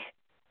week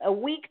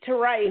to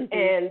write,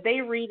 and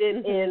they read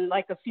it in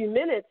like a few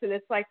minutes, and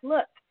it's like,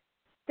 look,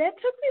 that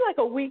took me like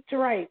a week to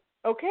write.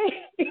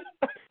 Okay.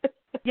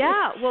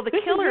 Yeah. Well, the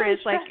killer is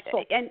like,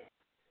 stressful. and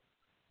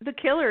the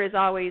killer is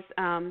always,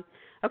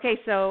 okay,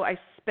 so I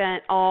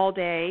spent all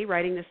day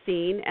writing the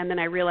scene, and then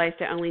I realized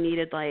I only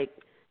needed like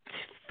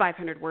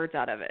 500 words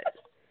out of it.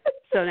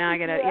 So now I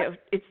gotta,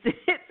 it's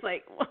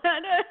like, what do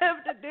I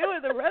have to do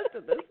with the rest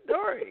of the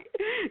story?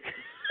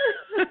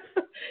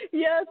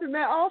 Yes, and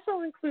that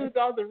also includes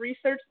all the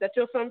research that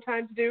you'll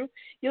sometimes do.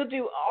 You'll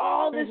do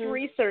all this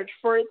research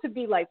for it to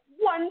be like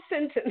one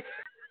sentence.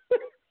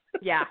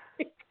 Yeah,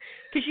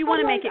 because you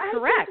want to make it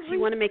correct. You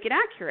want to make it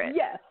accurate.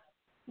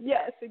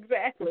 Yes,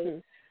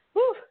 exactly.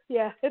 Whew,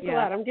 yeah, it's a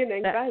lot. I'm getting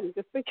anxiety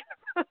just thinking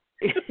about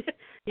it.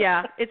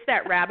 Yeah, it's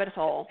that rabbit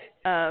hole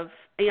of,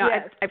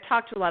 I've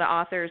talked to a lot of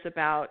authors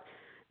about,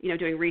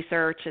 doing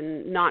research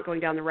and not going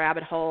down the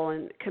rabbit hole.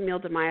 And Camille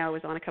DeMaio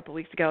was on a couple of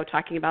weeks ago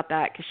talking about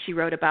that because she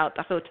wrote about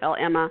the Hotel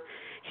Emma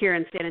here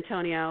in San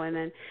Antonio. And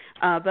then,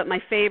 but my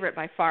favorite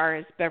by far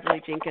is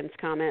Beverly Jenkins'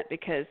 comment,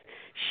 because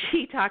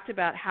she talked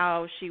about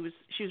how she was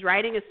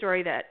writing a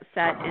story that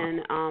set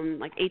in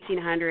like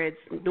 1800s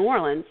New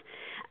Orleans.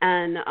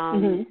 And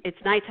it's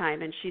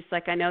nighttime, and she's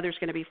like, I know there's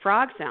going to be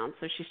frog sounds.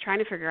 So she's trying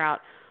to figure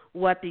out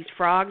what these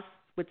frogs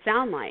would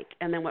sound like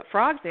and then what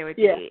frogs they would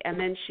be. And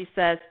then she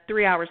says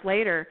 3 hours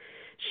later,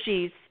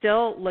 she's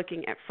still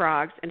looking at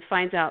frogs and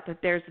finds out that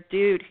there's a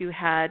dude who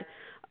had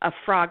a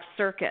frog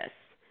circus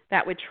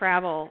that would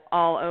travel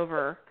all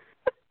over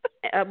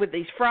with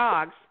these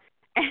frogs.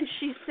 And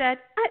she said,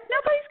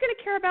 nobody's going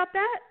to care about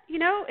that,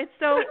 And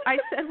so I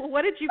said, well,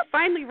 what did you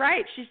finally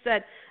write? She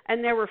said,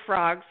 and there were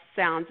frog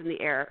sounds in the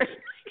air.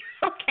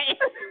 Okay.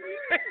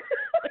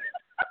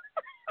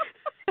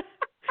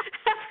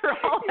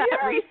 After all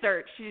that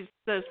research, she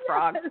says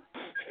frogs.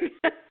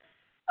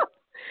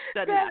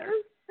 Doesn't matter.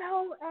 Is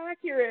so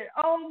accurate.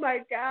 Oh, my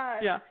God.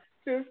 Yeah.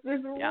 This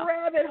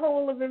rabbit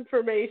hole of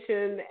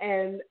information,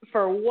 and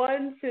for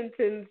one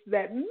sentence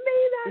that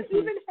may not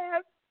even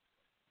have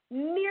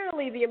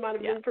nearly the amount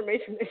of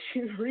information that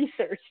you've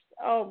researched.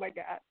 Oh, my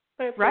God.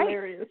 That's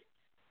hilarious.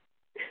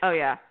 Oh,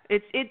 yeah.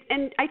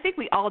 And I think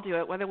we all do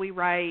it, whether we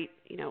write,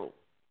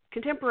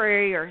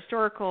 contemporary or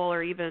historical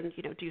or even,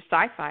 do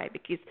sci-fi,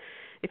 because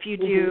if you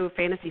do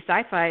fantasy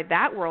sci-fi,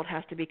 that world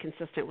has to be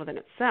consistent within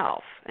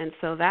itself. And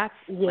so that's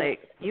like,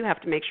 you have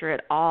to make sure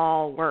it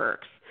all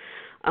works.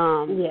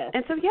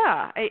 And so,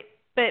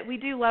 but we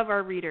do love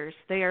our readers.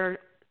 They are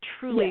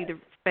truly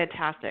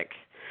fantastic.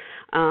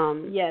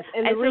 And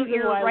the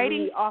reason so why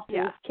writing, we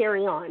often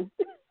carry on.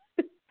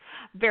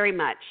 Very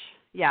much.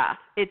 Yeah,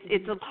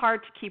 it's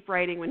hard to keep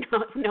writing when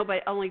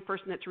nobody, only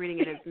person that's reading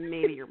it is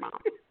maybe your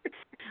mom.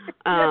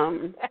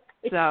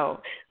 So,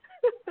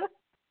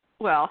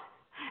 well,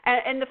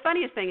 and the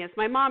funniest thing is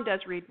my mom does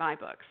read my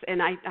books,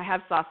 and I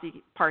have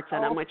saucy parts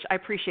in them, which I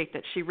appreciate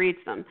that she reads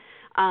them.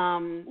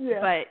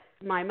 But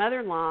my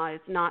mother-in-law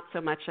is not so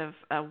much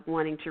of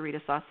wanting to read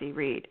a saucy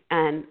read,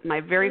 and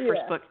my very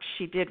first book,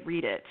 she did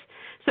read it.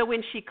 So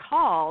when she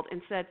called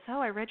and said, "So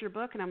I read your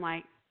book," and I'm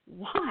like,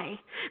 "Why?"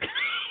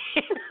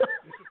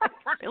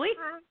 Really?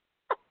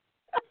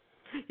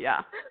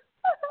 Yeah.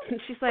 And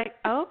she's like,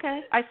 "Oh,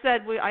 okay." I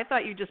said, well, "I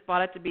thought you just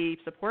bought it to be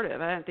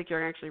supportive. I didn't think you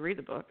were going to actually read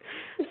the book."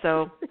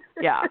 So,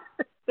 yeah.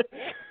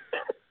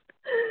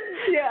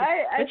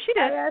 I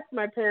asked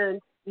my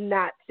parents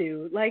not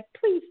to. Like,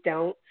 please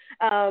don't.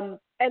 And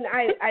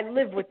I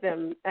live with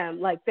them.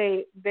 Like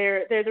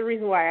they're the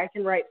reason why I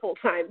can write full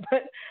time.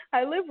 But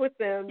I live with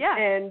them. Yeah.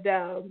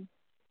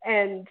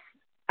 And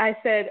I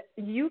said,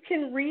 you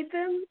can read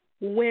them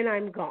when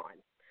I'm gone.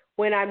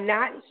 When I'm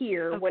not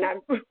here, when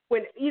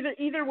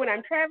either when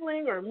I'm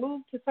traveling or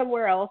moved to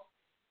somewhere else,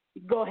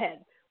 go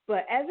ahead.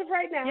 But as of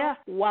right now,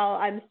 while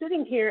I'm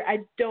sitting here, I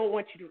don't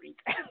want you to read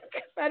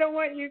that. I don't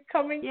want you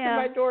coming to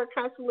my door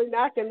constantly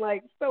knocking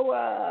like, so,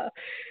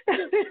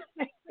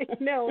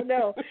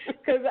 no.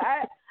 Because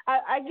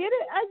I get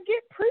it. I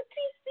get pretty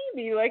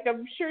steamy, like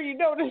I'm sure you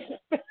noticed.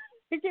 I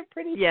get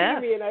pretty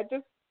steamy, and I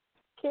just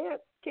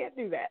can't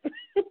do that.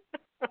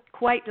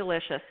 Quite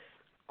delicious.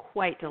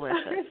 Thank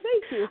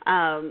you.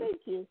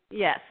 Thank you.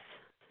 Yes.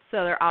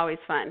 So they're always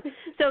fun.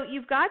 So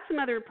you've got some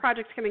other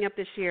projects coming up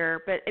this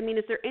year, but I mean,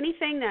 is there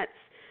anything that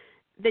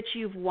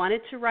you've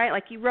wanted to write?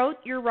 Like you wrote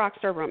your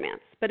Rockstar Romance,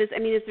 but is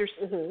there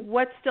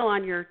what's still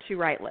on your to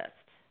write list?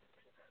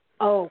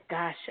 Oh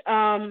gosh,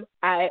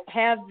 I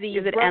have the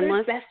Is it Brother's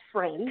endless? Best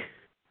Friend.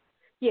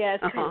 Yeah,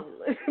 it's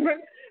endless.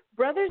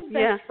 Brother's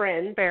Best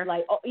Friend. Fair.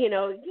 Like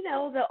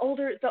the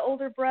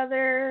older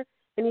brother.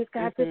 And he's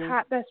got this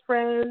hot best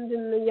friend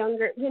and the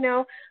younger,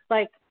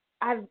 like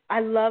I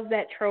love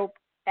that trope.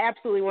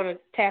 Absolutely want to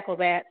tackle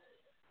that.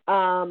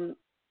 I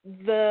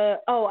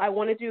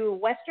want to do a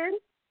Western.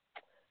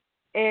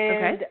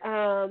 And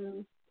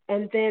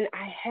and then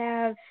I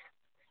have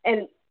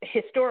and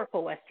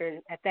historical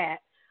Western at that,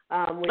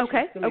 which is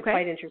going to be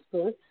quite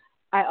interesting.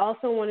 I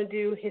also want to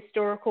do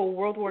historical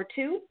World War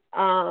II,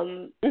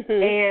 and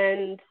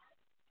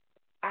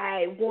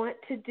I want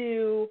to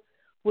do,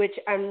 which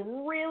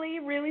I'm really,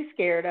 really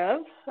scared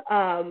of,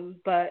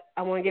 but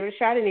I want to give it a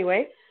shot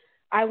anyway.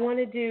 I want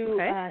to do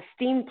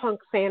steampunk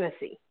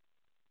fantasy.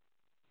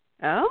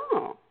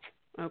 Oh,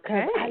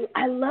 okay.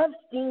 I love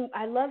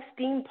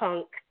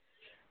steampunk,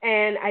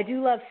 and I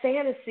do love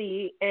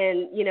fantasy,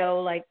 and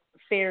like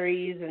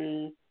fairies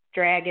and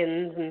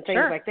dragons and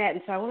things like that.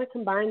 And so I want to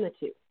combine the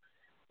two.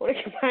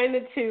 And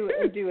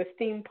do a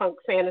steampunk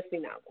fantasy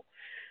novel.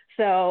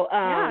 So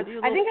I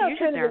think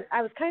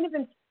I was kind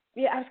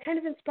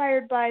of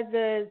inspired by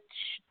the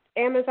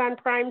Amazon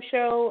Prime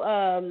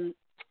show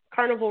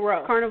Carnival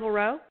Row. Carnival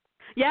Row?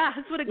 Yeah,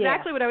 that's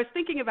exactly what I was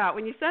thinking about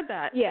when you said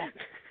that. Yeah.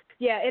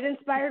 Yeah, it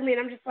inspired me, and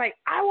I'm just like,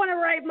 I want to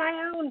write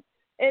my own.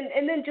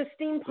 And then just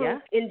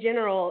steampunk in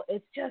general,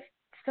 it's just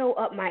so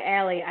up my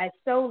alley. I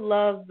so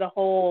love the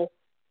whole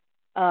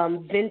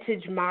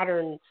vintage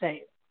modern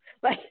thing.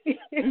 Like,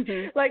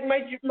 like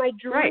my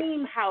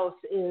dream house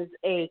is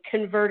a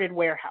converted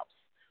warehouse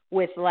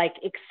with like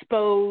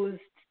exposed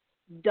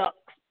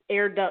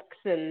air ducts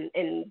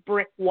and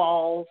brick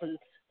walls and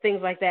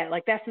things like that.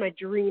 Like that's my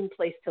dream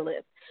place to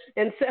live.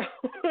 And so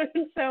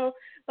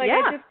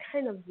I just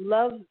kind of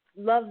love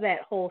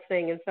that whole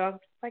thing. And so I'm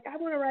just like, I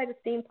want to write a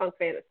steampunk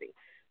fantasy.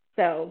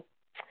 So,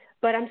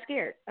 but I'm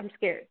scared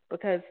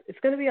because it's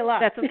going to be a lot.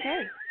 That's okay.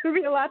 It's going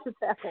to be a lot to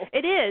tackle.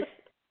 It is.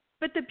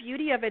 But the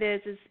beauty of it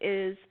is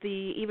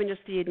the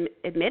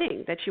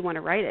admitting that you want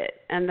to write it,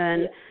 and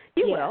then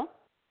you will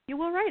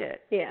write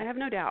it. Yeah, I have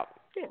no doubt.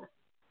 Yeah,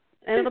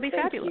 and it'll be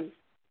fabulous.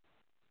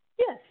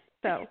 You. Yes.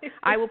 So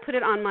I will put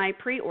it on my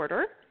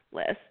pre-order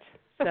list.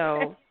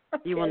 So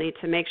you will need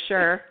to make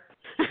sure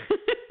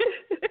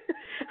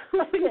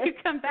when you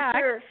come back,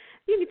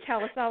 you can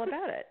tell us all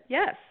about it.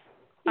 Yes,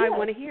 I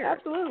want to hear.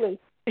 Absolutely.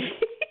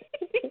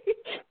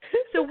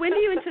 So when do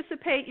you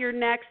anticipate your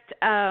next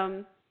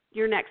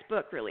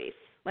book release?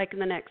 Like in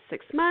the next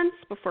 6 months,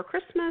 before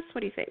Christmas?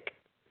 What do you think?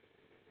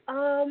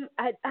 I'm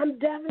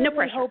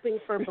definitely hoping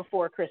for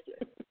before Christmas.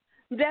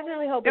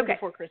 Definitely hoping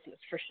before Christmas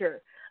for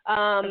sure.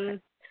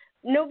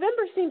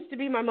 November seems to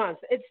be my month.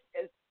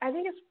 I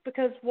think it's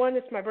because one,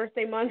 it's my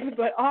birthday month,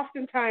 but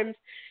oftentimes,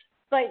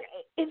 like,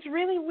 it's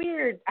really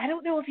weird. I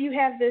don't know if you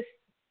have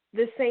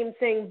this same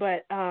thing,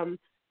 but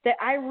that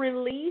I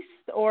release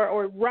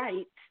or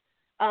write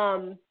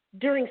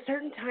during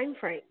certain time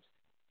frames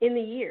in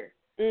the year.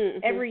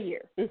 Every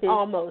year,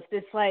 almost.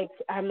 It's like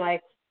I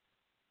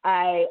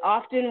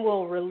often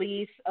will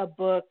release a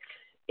book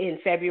in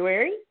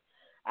February.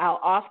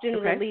 I'll often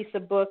release a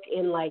book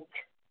in like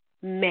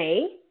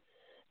May,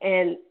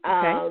 and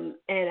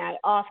I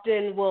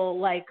often will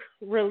like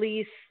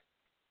release.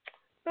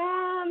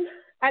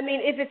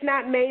 If it's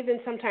not May, then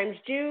sometimes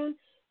June,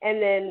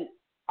 and then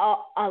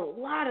a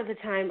lot of the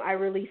time I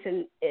release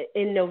in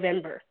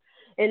November,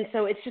 and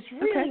so it's just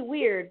really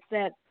weird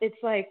that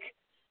it's like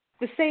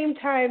the same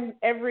time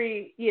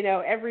every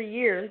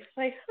year. It's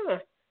like,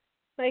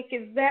 like,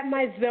 is that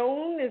my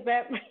zone? Is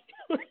that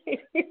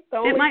the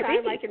only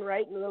time I can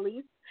write and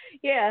release?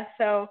 Yeah.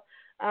 So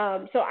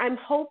I'm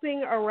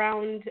hoping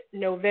around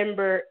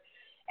November,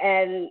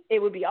 and it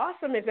would be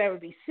awesome if that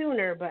would be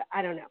sooner, but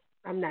I don't know.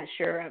 I'm not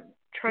sure. I'm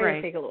trying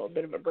to take a little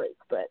bit of a break,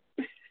 but.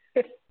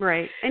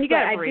 Right. And you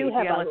got to breathe. You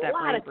got to let that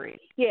brain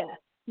breathe. Yeah.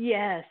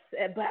 Yes.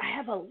 But I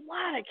have a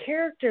lot of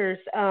characters,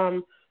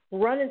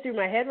 running through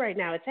my head right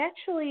now. It's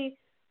actually,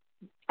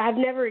 I've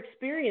never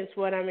experienced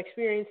what I'm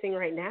experiencing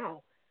right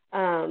now.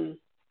 I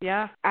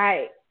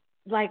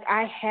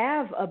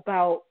have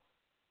about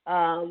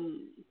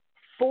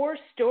 4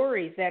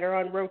 stories that are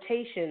on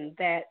rotation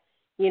that,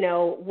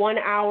 1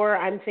 hour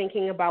I'm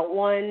thinking about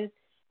one,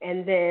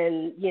 and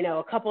then,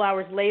 a couple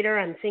hours later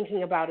I'm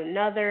thinking about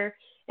another,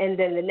 and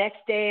then the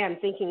next day I'm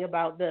thinking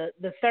about the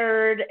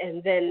third,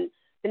 and then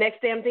the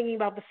next day I'm thinking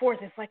about the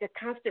fourth. It's like a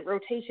constant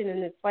rotation,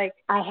 and it's like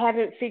I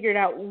haven't figured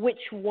out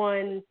which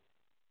one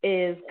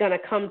is going to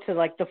come to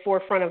like the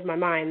forefront of my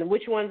mind, and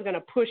which one's going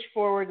to push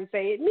forward and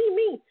say,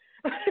 me.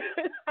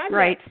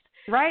 Right.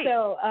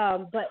 So,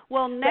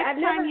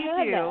 next time you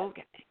do,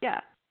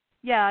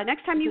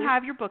 next time you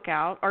have your book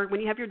out, or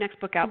when you have your next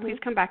book out, please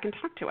come back and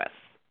talk to us.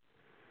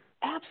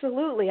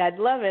 Absolutely. I'd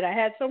love it. I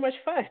had so much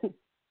fun.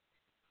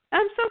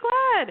 I'm so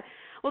glad.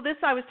 Well,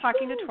 I was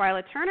talking to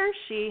Twyla Turner.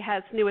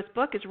 Her newest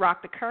book is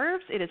Rock the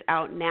Curves. It is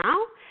out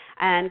now.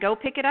 And go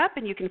pick it up,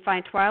 and you can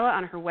find Twyla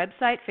on her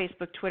website,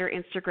 Facebook, Twitter,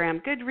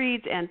 Instagram,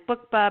 Goodreads, and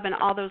BookBub, and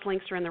all those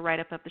links are in the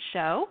write-up of the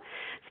show.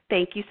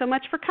 Thank you so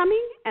much for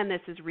coming, and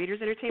this is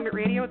Readers Entertainment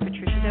Radio with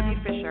Patricia W.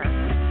 Fisher.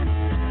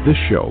 This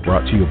show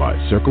brought to you by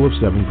Circle of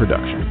Seven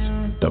Productions,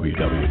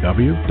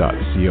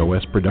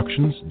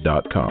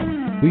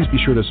 www.cosproductions.com. Please be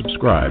sure to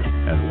subscribe,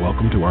 and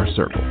welcome to our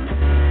circle.